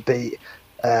kind of beat.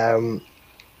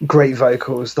 Great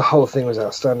vocals. The whole thing was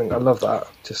outstanding. I love that.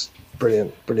 Just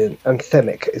brilliant.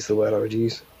 Anthemic is the word I would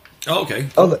use. Oh, okay.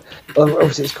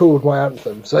 Obviously, it's called My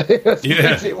Anthem, so it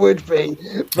would be.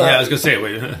 But, I was going to say,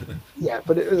 wait.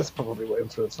 But that's probably what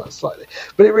influenced that slightly.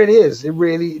 But it really is. It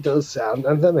really does sound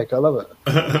anthemic. I love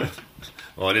it.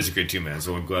 Well, it is a good tune, man,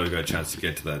 so I'm glad we got a chance to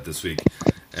get to that this week.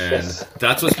 And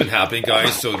that's what's been happening,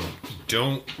 guys, so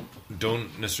don't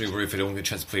necessarily worry if I don't get a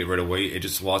chance to play it right away. It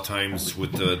just, a lot of times,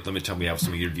 with the limited time we have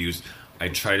some of your reviews, I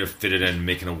try to fit it in,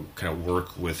 making it kind of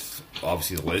work with,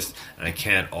 obviously, the list, and I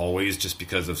can't always, just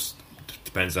because of,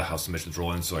 depends on how submissions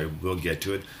roll in, so I will get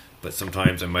to it, but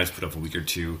sometimes I might put up a week or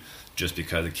two, just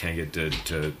because I can't get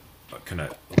to kind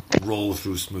of roll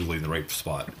through smoothly in the right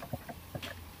spot.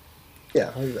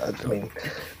 Yeah, I mean,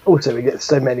 also we get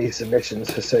so many submissions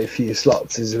for so few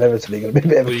slots is inevitably going to be a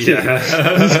bit of a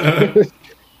queue.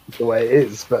 The way it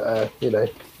is, but,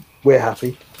 we're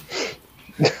happy.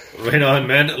 Right on,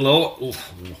 man. Lol.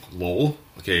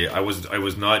 Okay, I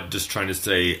was not just trying to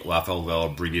say laugh out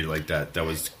loud abbreviated like that. That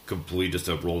was completely just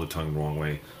a roll the tongue the wrong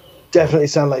way. Definitely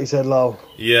sound like you said lol.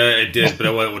 Yeah, it did, but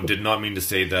I did not mean to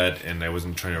say that, and I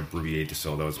wasn't trying to abbreviate,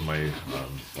 so that was my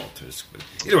fault. But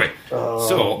either way,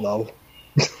 lol.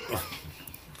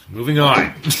 Moving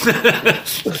on.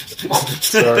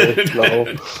 Sorry, lol.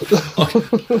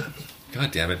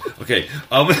 God damn it. Okay.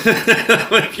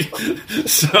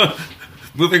 So,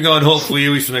 moving on, hopefully,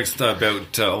 we for the next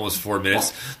about almost 4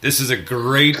 minutes. This is a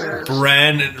great,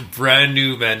 brand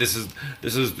new, man. This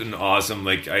has been awesome.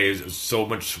 Like, I have so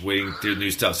much waiting to do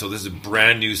new stuff. So this is a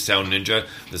brand new Sound Ninja.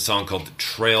 The song called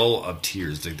Trail of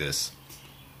Tears. Like this.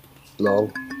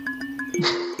 Lol.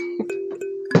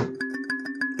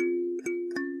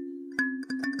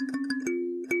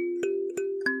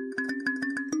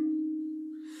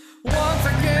 Once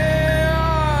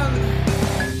again,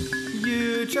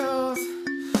 you chose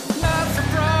not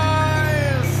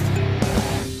surprised,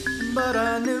 but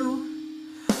I knew.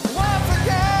 Once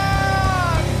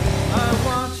again, I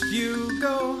watched you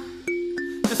go,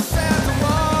 just sad to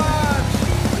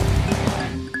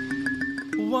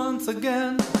watch. Once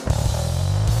again.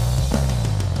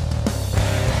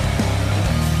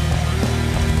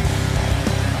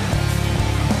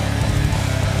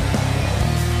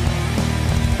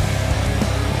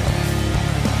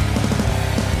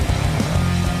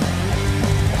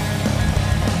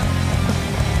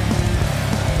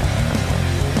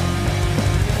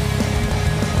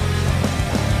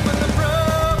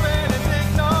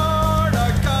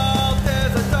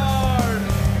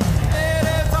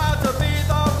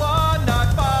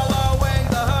 Not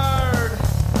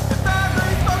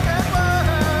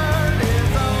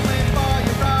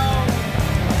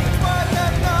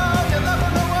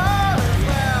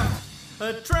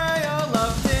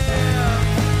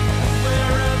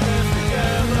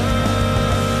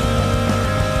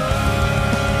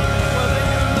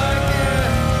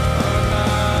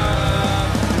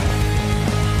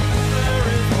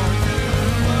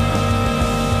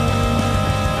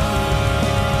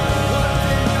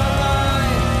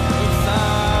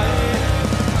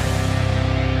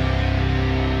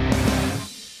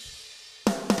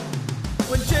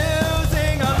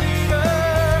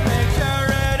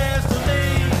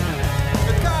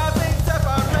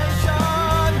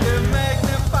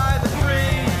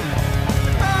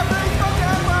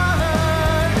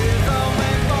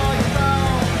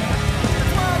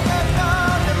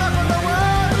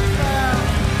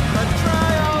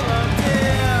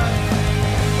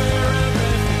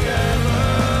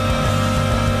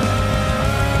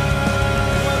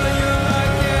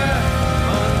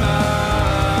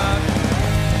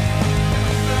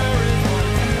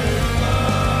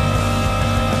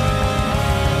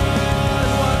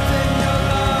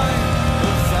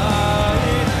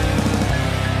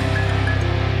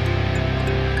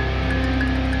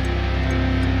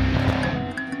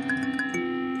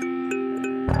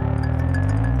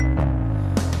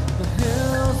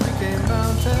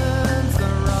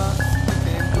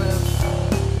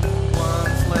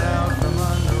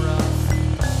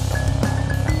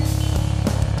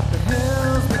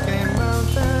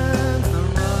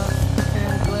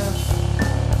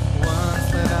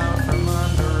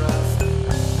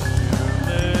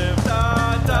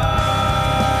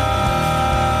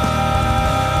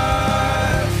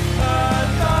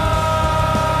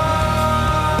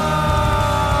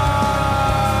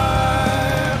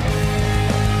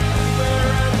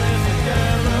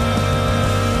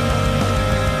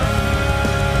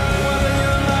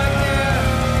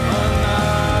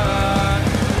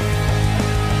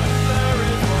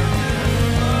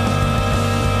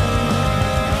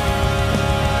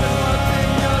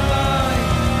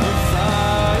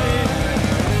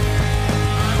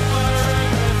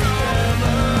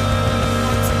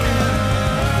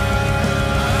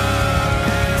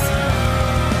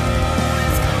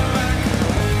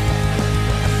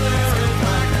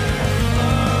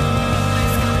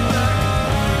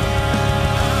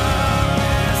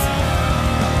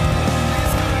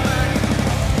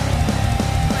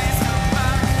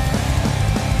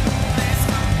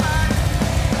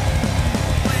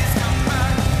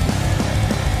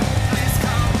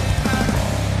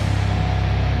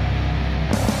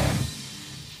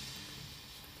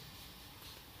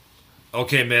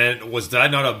Okay, man, was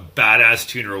that not a badass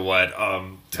tune or what?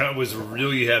 That was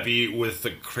really heavy with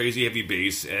the crazy heavy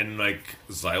bass and like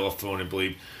xylophone, I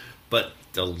believe. But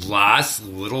the last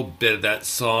little bit of that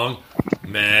song,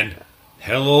 man,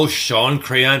 hello, Sean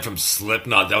Crayon from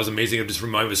Slipknot. That was amazing. It just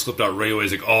reminded me of Slipknot right away.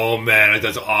 It's like, oh man, like,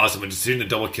 that's awesome. And just seeing the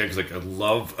double kick is like, I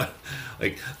love,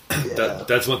 like,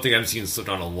 that's one thing I haven't seen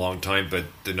Slipknot in a long time. But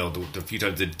the few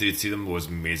times I did see them was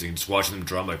amazing. Just watching them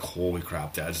drum, like, holy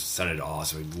crap, that just sounded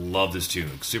awesome. I love this tune.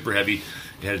 Like, super heavy.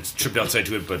 It had its tripped outside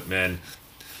to it, but man,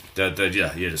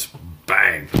 just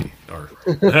bang.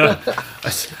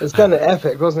 It's kind of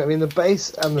epic, wasn't it? I mean, the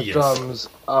bass and the drums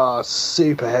are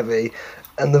super heavy,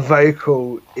 and the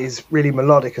vocal is really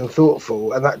melodic and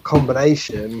thoughtful, and that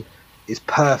combination is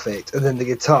perfect. And then the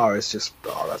guitar is just,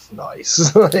 oh, that's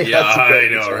nice. Like, yeah, that's I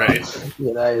know, guitar. Right?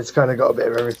 You know, it's kind of got a bit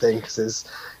of everything, because there's,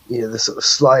 you know, the sort of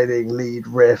sliding lead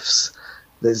riffs,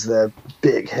 there's the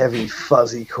big, heavy,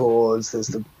 fuzzy chords, there's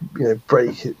the, you know,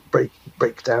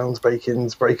 breakdowns,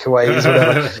 break-ins, breakaways,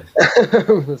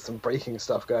 whatever. There's some breaking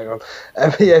stuff going on.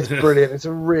 Yeah, it's brilliant. It's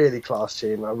a really class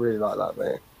tune. I really like that,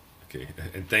 mate. Okay,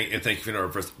 and thank you for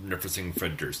referencing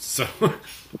Fred Durst. So I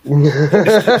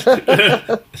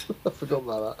forgot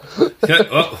about that.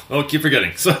 Oh, keep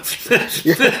forgetting. So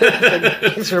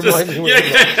thanks for reminding me of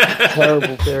that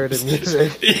terrible period in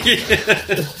music.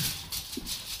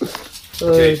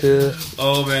 Okay. Oh dear.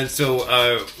 Oh man,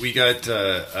 so we got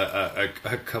a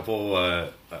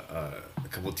couple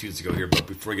tunes to go here, but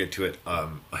before I get to it, I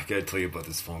gotta tell you about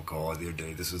this phone call the other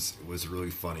day. This was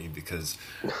really funny because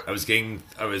I was getting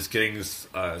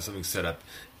something set up,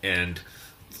 and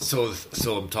so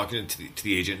I'm talking to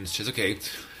the agent, and she's okay,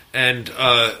 and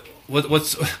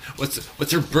what's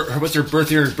her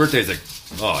birthday or birthday? It's like,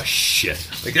 oh shit!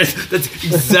 Like that's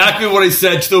exactly what I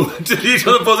said to the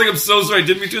other phone. Like, I'm so sorry, I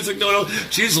didn't mean to. It's like, no.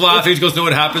 She's laughing. She goes, no,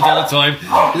 it happens all the time.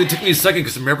 And it took me a second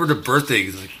because I remembered her birthday.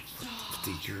 It's like, what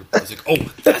the year? I was like, oh,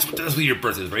 that's what your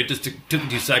birthday is, right? Just took me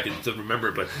 2 seconds to remember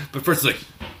it, but first it's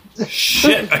like,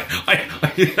 shit! I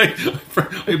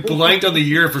blanked on the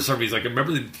year for some reason. Like, I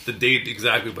remember the date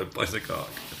exactly, but I was like, oh.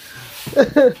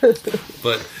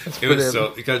 But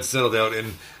it got settled out,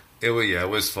 and it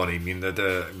was funny. I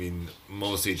mean,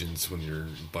 most agents, when you're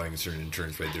buying certain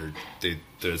insurance, right,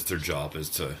 that's their job is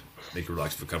to make you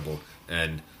relax, feel comfortable,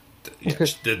 and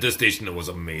this station was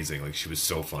amazing. Like, she was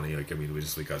so funny. Like, I mean, we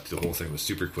just got the whole thing was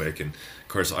super quick, and of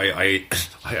course, I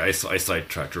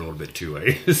sidetracked her a little bit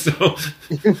too. So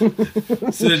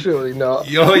surely not.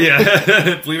 Oh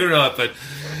yeah, believe it or not, but.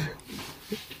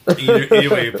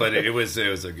 Anyway, but it was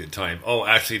a good time. Oh,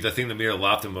 actually, the thing that made her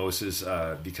laugh the most is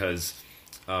because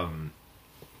it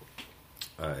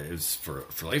was for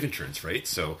life insurance, right?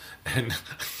 So, and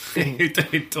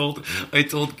I told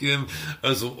Kim, I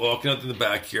was walking out in the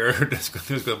backyard, I was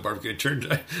going to barbecue. I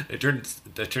turned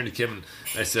to Kim and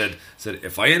I said,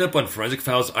 if I end up on Forensic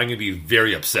Files, I'm going to be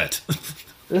very upset.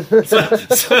 so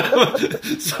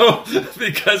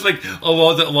because like a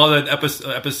lot of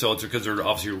the episodes are because they're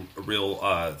obviously real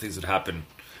things that happen,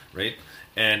 right?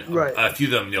 And a few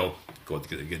of them, go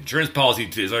to get insurance policy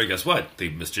 2 days later. Guess what? They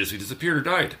mysteriously disappeared or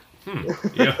died.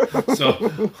 Yeah. So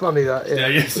funny that.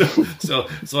 Yeah. So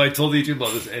I told the agent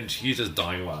about this, and she's just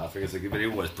dying laughing. It's like, but it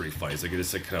was pretty funny. It's like, it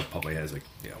just like kind of popped my head. It's like,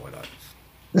 yeah, why not?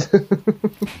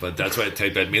 But that's why I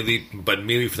typed that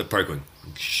mainly for the part going,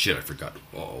 shit, I forgot.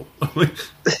 Oh,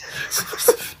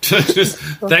 just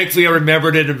thankfully I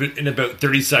remembered it in about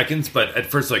 30 seconds. But at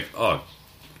first, like, oh,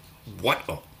 what?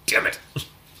 Oh, damn it!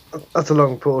 That's a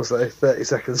long pause, though. 30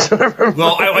 seconds.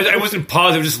 Well, I wasn't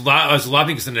paused. I was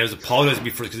laughing because I was apologizing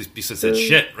before because he said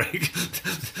shit, right?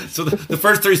 So the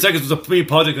first 30 seconds was me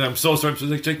apologizing because I'm so sorry. So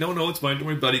like, no, it's fine. Don't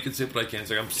worry, buddy. You can say what I can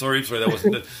say. I'm sorry. That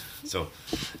wasn't it. So,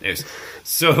 anyways,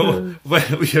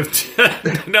 we have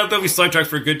now that we sidetracked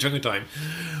for a good chunk of time,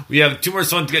 we have 2 more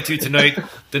songs to get to tonight.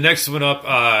 The next one up,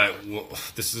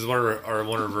 this is one of our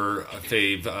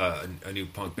fave a new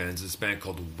punk bands. This band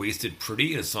called Wasted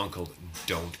Pretty, and a song called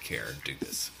Don't Care. Dig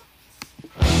this.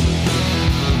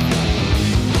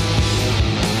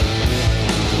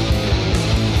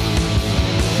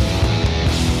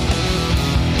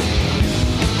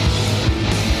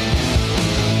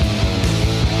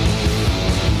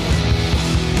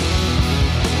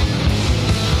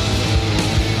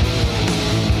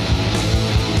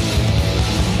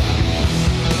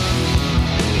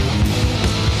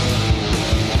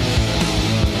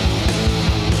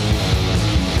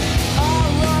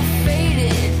 All are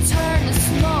faded, turn to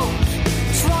smoke.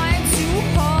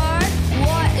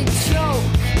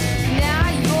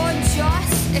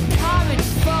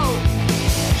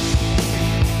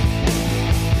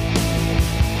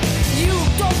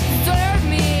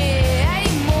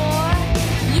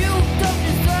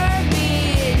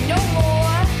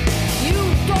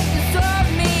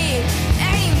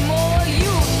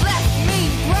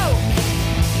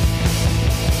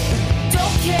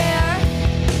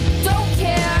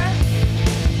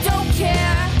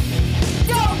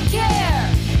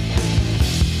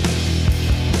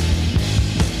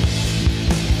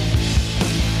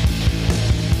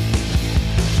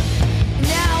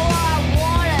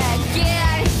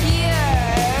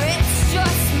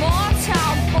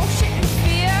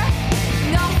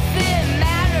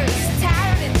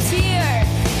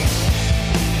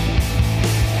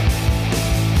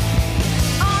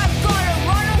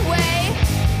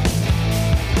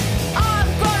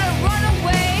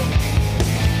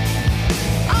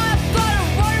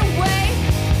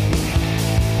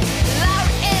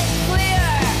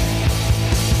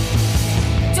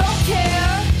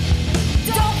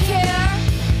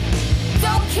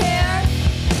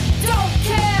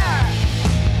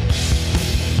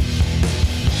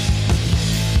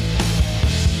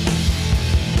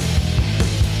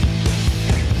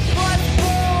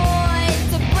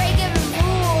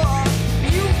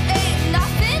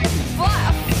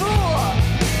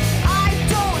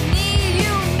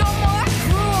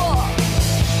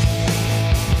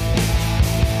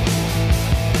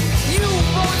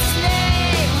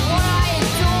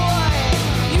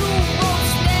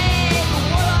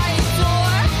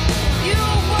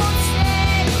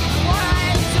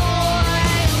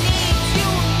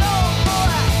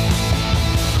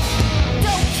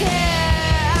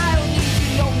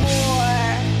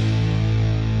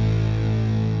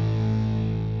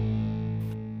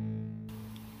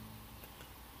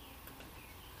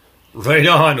 Right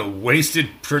on. Wasted,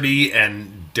 Pretty,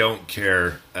 and Don't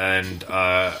Care. And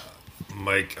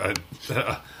Mike,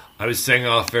 I was saying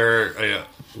off air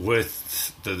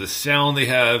with the sound they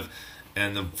have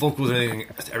and the vocals and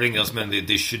everything else, man,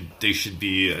 they should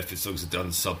be, if it's looks on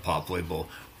the Sub Pop label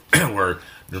where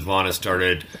Nirvana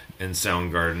started and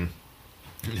Soundgarden,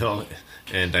 you know,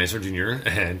 and Dinosaur Jr.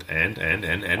 and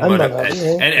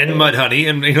Mudhoney,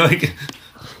 and you know, like,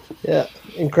 yeah,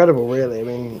 incredible, really. I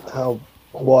mean, how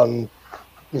one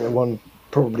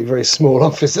probably very small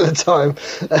office at the time,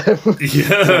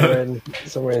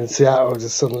 somewhere in Seattle,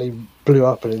 just suddenly blew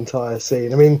up an entire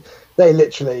scene. I mean, they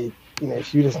literally, you know,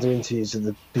 if you listen to interviews with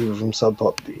the people from Sub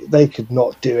Pop, they could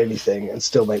not do anything and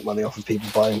still make money off of people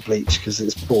buying bleach because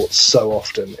it's bought so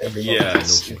often every month. Yeah,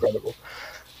 it's incredible.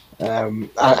 And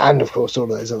of course all of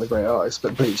those other great artists,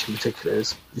 but Bleach in particular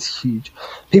is huge.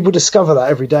 People discover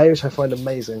that every day, which I find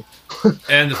amazing.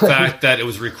 And the fact that it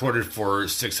was recorded for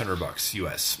 $600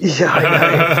 US. Yeah,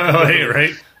 I know.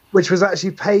 Right? Which was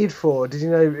actually paid for. Did you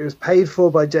know it was paid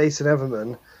for by Jason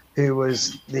Everman, who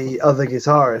was the other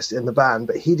guitarist in the band,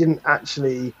 but he didn't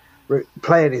actually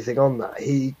play anything on that.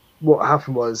 What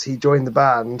happened was he joined the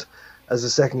band as a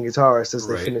second guitarist as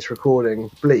they finished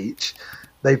recording Bleach.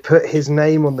 They put his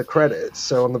name on the credits,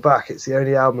 so on the back it's the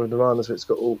only album of Nirvana's where it's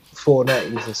got all 4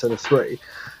 names instead of 3.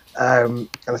 And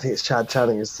I think it's Chad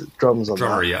Channing as the drums on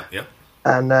Drummer, that. yeah.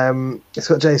 And it's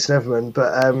got Jason Everman,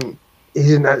 but he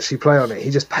didn't actually play on it.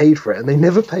 He just paid for it, and they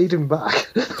never paid him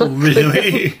back.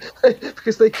 Really?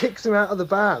 Because they kicked him out of the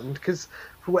band, because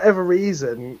for whatever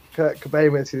reason, Kurt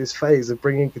Cobain went through this phase of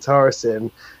bringing guitarists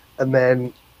in, and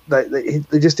then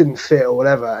they just didn't fit or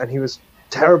whatever, and he was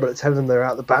terrible at telling them they're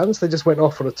out of the band, so they just went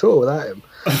off on a tour without him.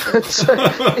 I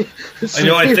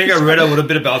think I read a little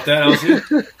bit about that, honestly.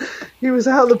 He was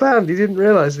out of the band. He didn't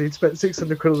realise he'd spent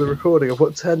 £600 on the recording of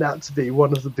what turned out to be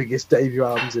one of the biggest debut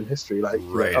albums in history, like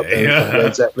up there with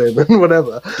Led Zeppelin and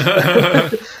whatever.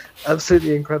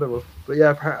 Absolutely incredible. But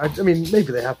yeah, I mean,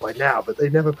 maybe they have by now, but they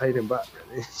never paid him back,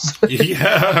 really.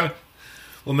 Yeah.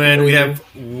 Well, man, we have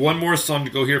one more song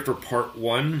to go here for part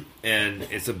 1, and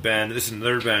it's a band. This is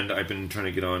another band I've been trying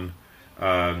to get on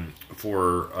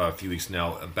for a few weeks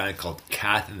now. A band called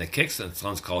Kath and the Kicks, and the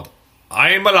song's called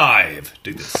 "I'm Alive."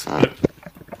 Do this,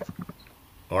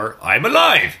 or "I'm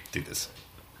Alive." Do this.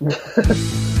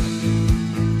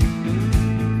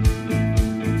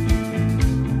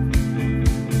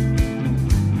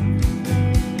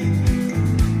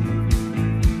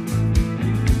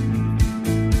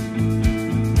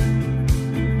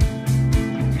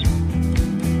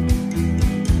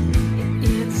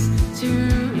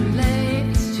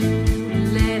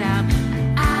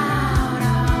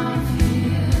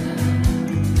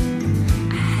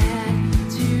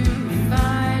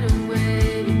 Find a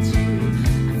way to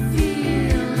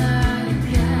feel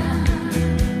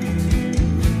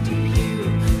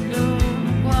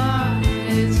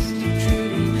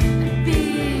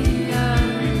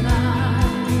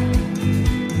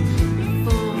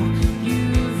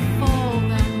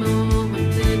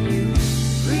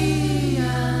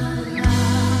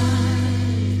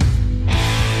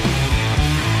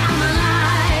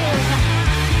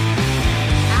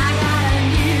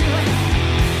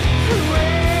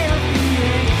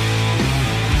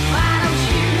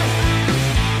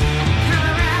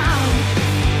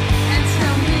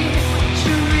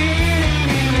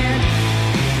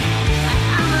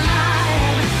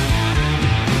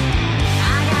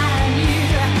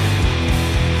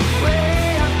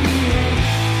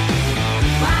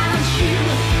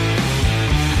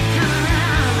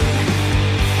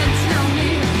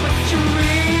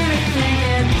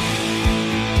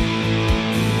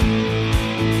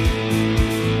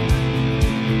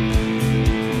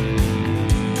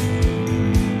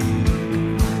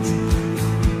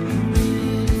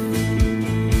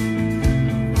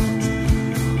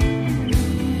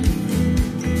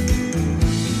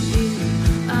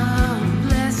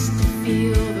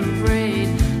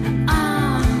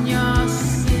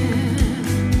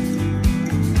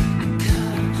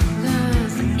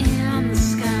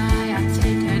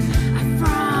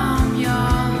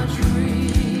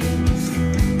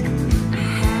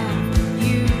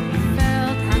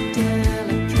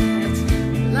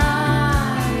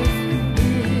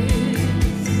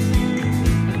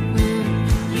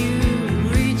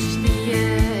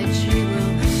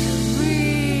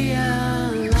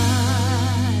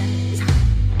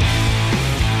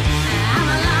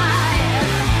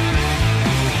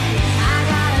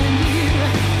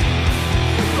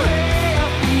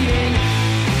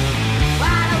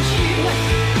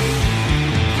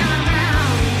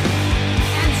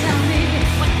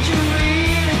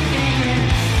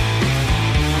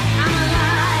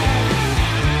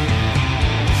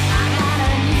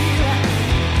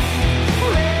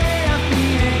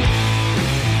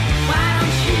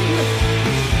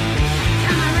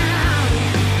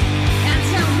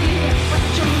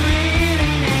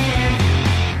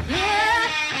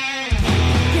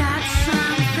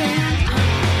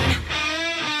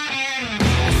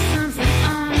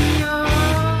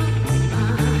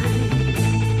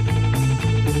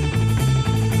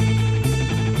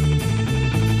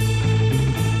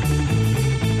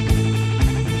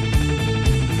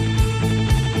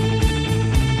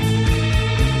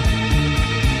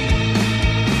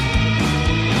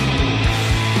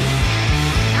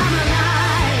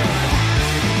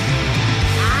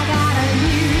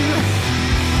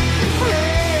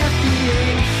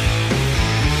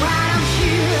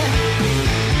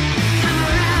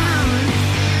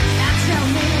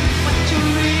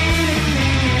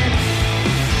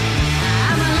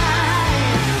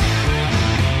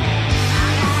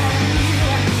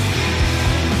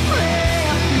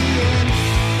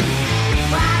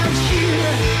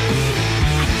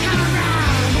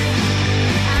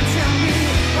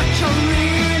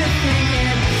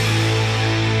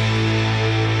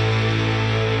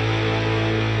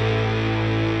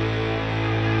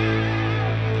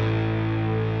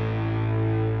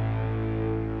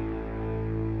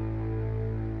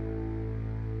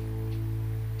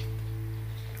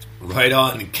Right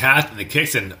on, Cat and the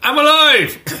Kicks, and I'm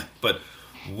alive! But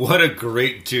what a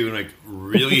great tune, like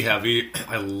really heavy.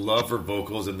 I love her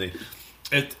vocals, and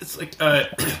it's like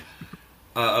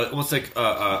almost like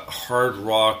a hard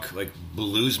rock, like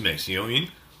blues mix, you know what I mean?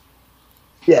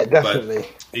 Yeah, definitely.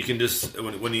 But you can just,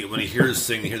 when you hear her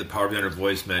sing, you hear the power behind her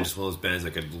voice, man, just one of those bands,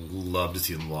 like I'd love to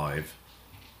see them live.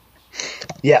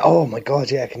 Yeah, oh my god,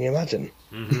 yeah, can you imagine?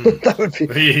 Mm-hmm. That'd be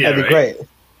great.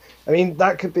 I mean,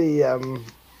 that could be,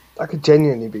 that could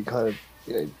genuinely be kind of,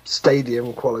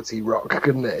 stadium quality rock,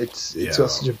 couldn't it? It's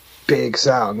got such a big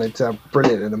sound. It's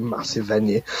brilliant in a massive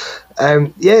venue. Yeah,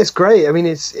 it's great. I mean,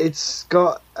 it's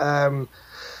got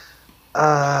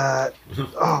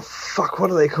oh fuck,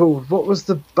 what are they called? What was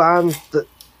the band that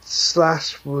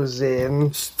Slash was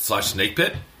in? Slash Snake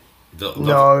Pit?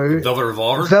 No, Velvet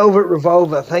Revolver. Velvet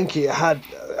Revolver. Thank you. It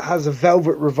has a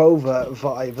Velvet Revolver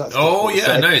vibe. That's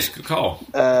nice. Good call.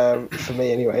 For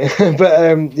me, anyway.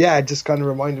 But yeah, it just kind of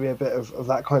reminded me a bit of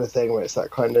that kind of thing, where it's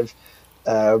that kind of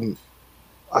I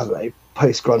don't know,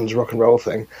 post grunge rock and roll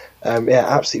thing. Yeah,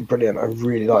 absolutely brilliant. I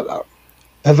really like that.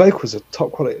 Her vocals are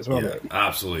top quality as well. Yeah, mate.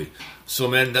 Absolutely. So,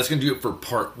 man, that's gonna do it for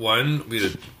part one. We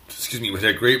had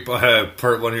a great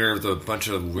part one here with a bunch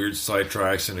of weird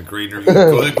sidetracks and a great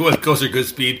interview with Goes at Good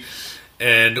Speed.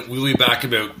 And we'll be back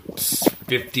about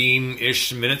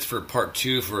 15-ish minutes for part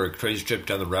two for a crazy trip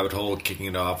down the rabbit hole, kicking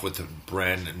it off with a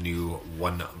brand new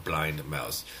One Blind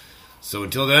Mouse. So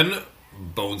until then,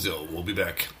 Bonezilla, we'll be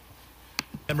back.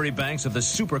 Memory banks of the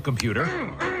supercomputer.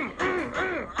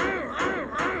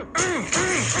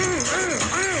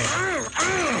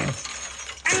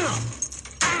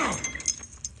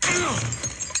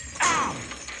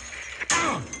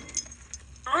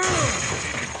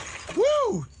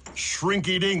 Woo!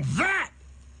 Shrinky-ding that!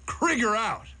 Krieger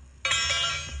out!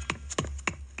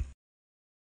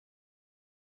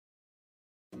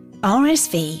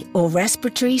 RSV, or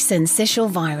respiratory syncytial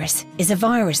virus, is a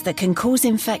virus that can cause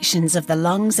infections of the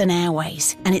lungs and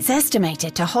airways, and it's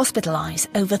estimated to hospitalize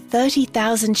over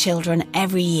 30,000 children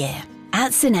every year.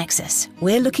 At Synexus,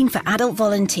 we're looking for adult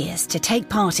volunteers to take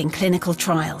part in clinical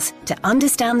trials, to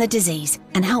understand the disease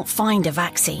and help find a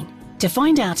vaccine. To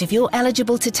find out if you're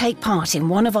eligible to take part in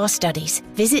one of our studies,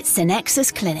 visit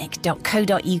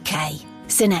synexusclinic.co.uk.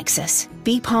 Synexus.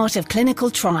 Be part of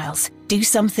clinical trials. Do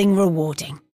something rewarding.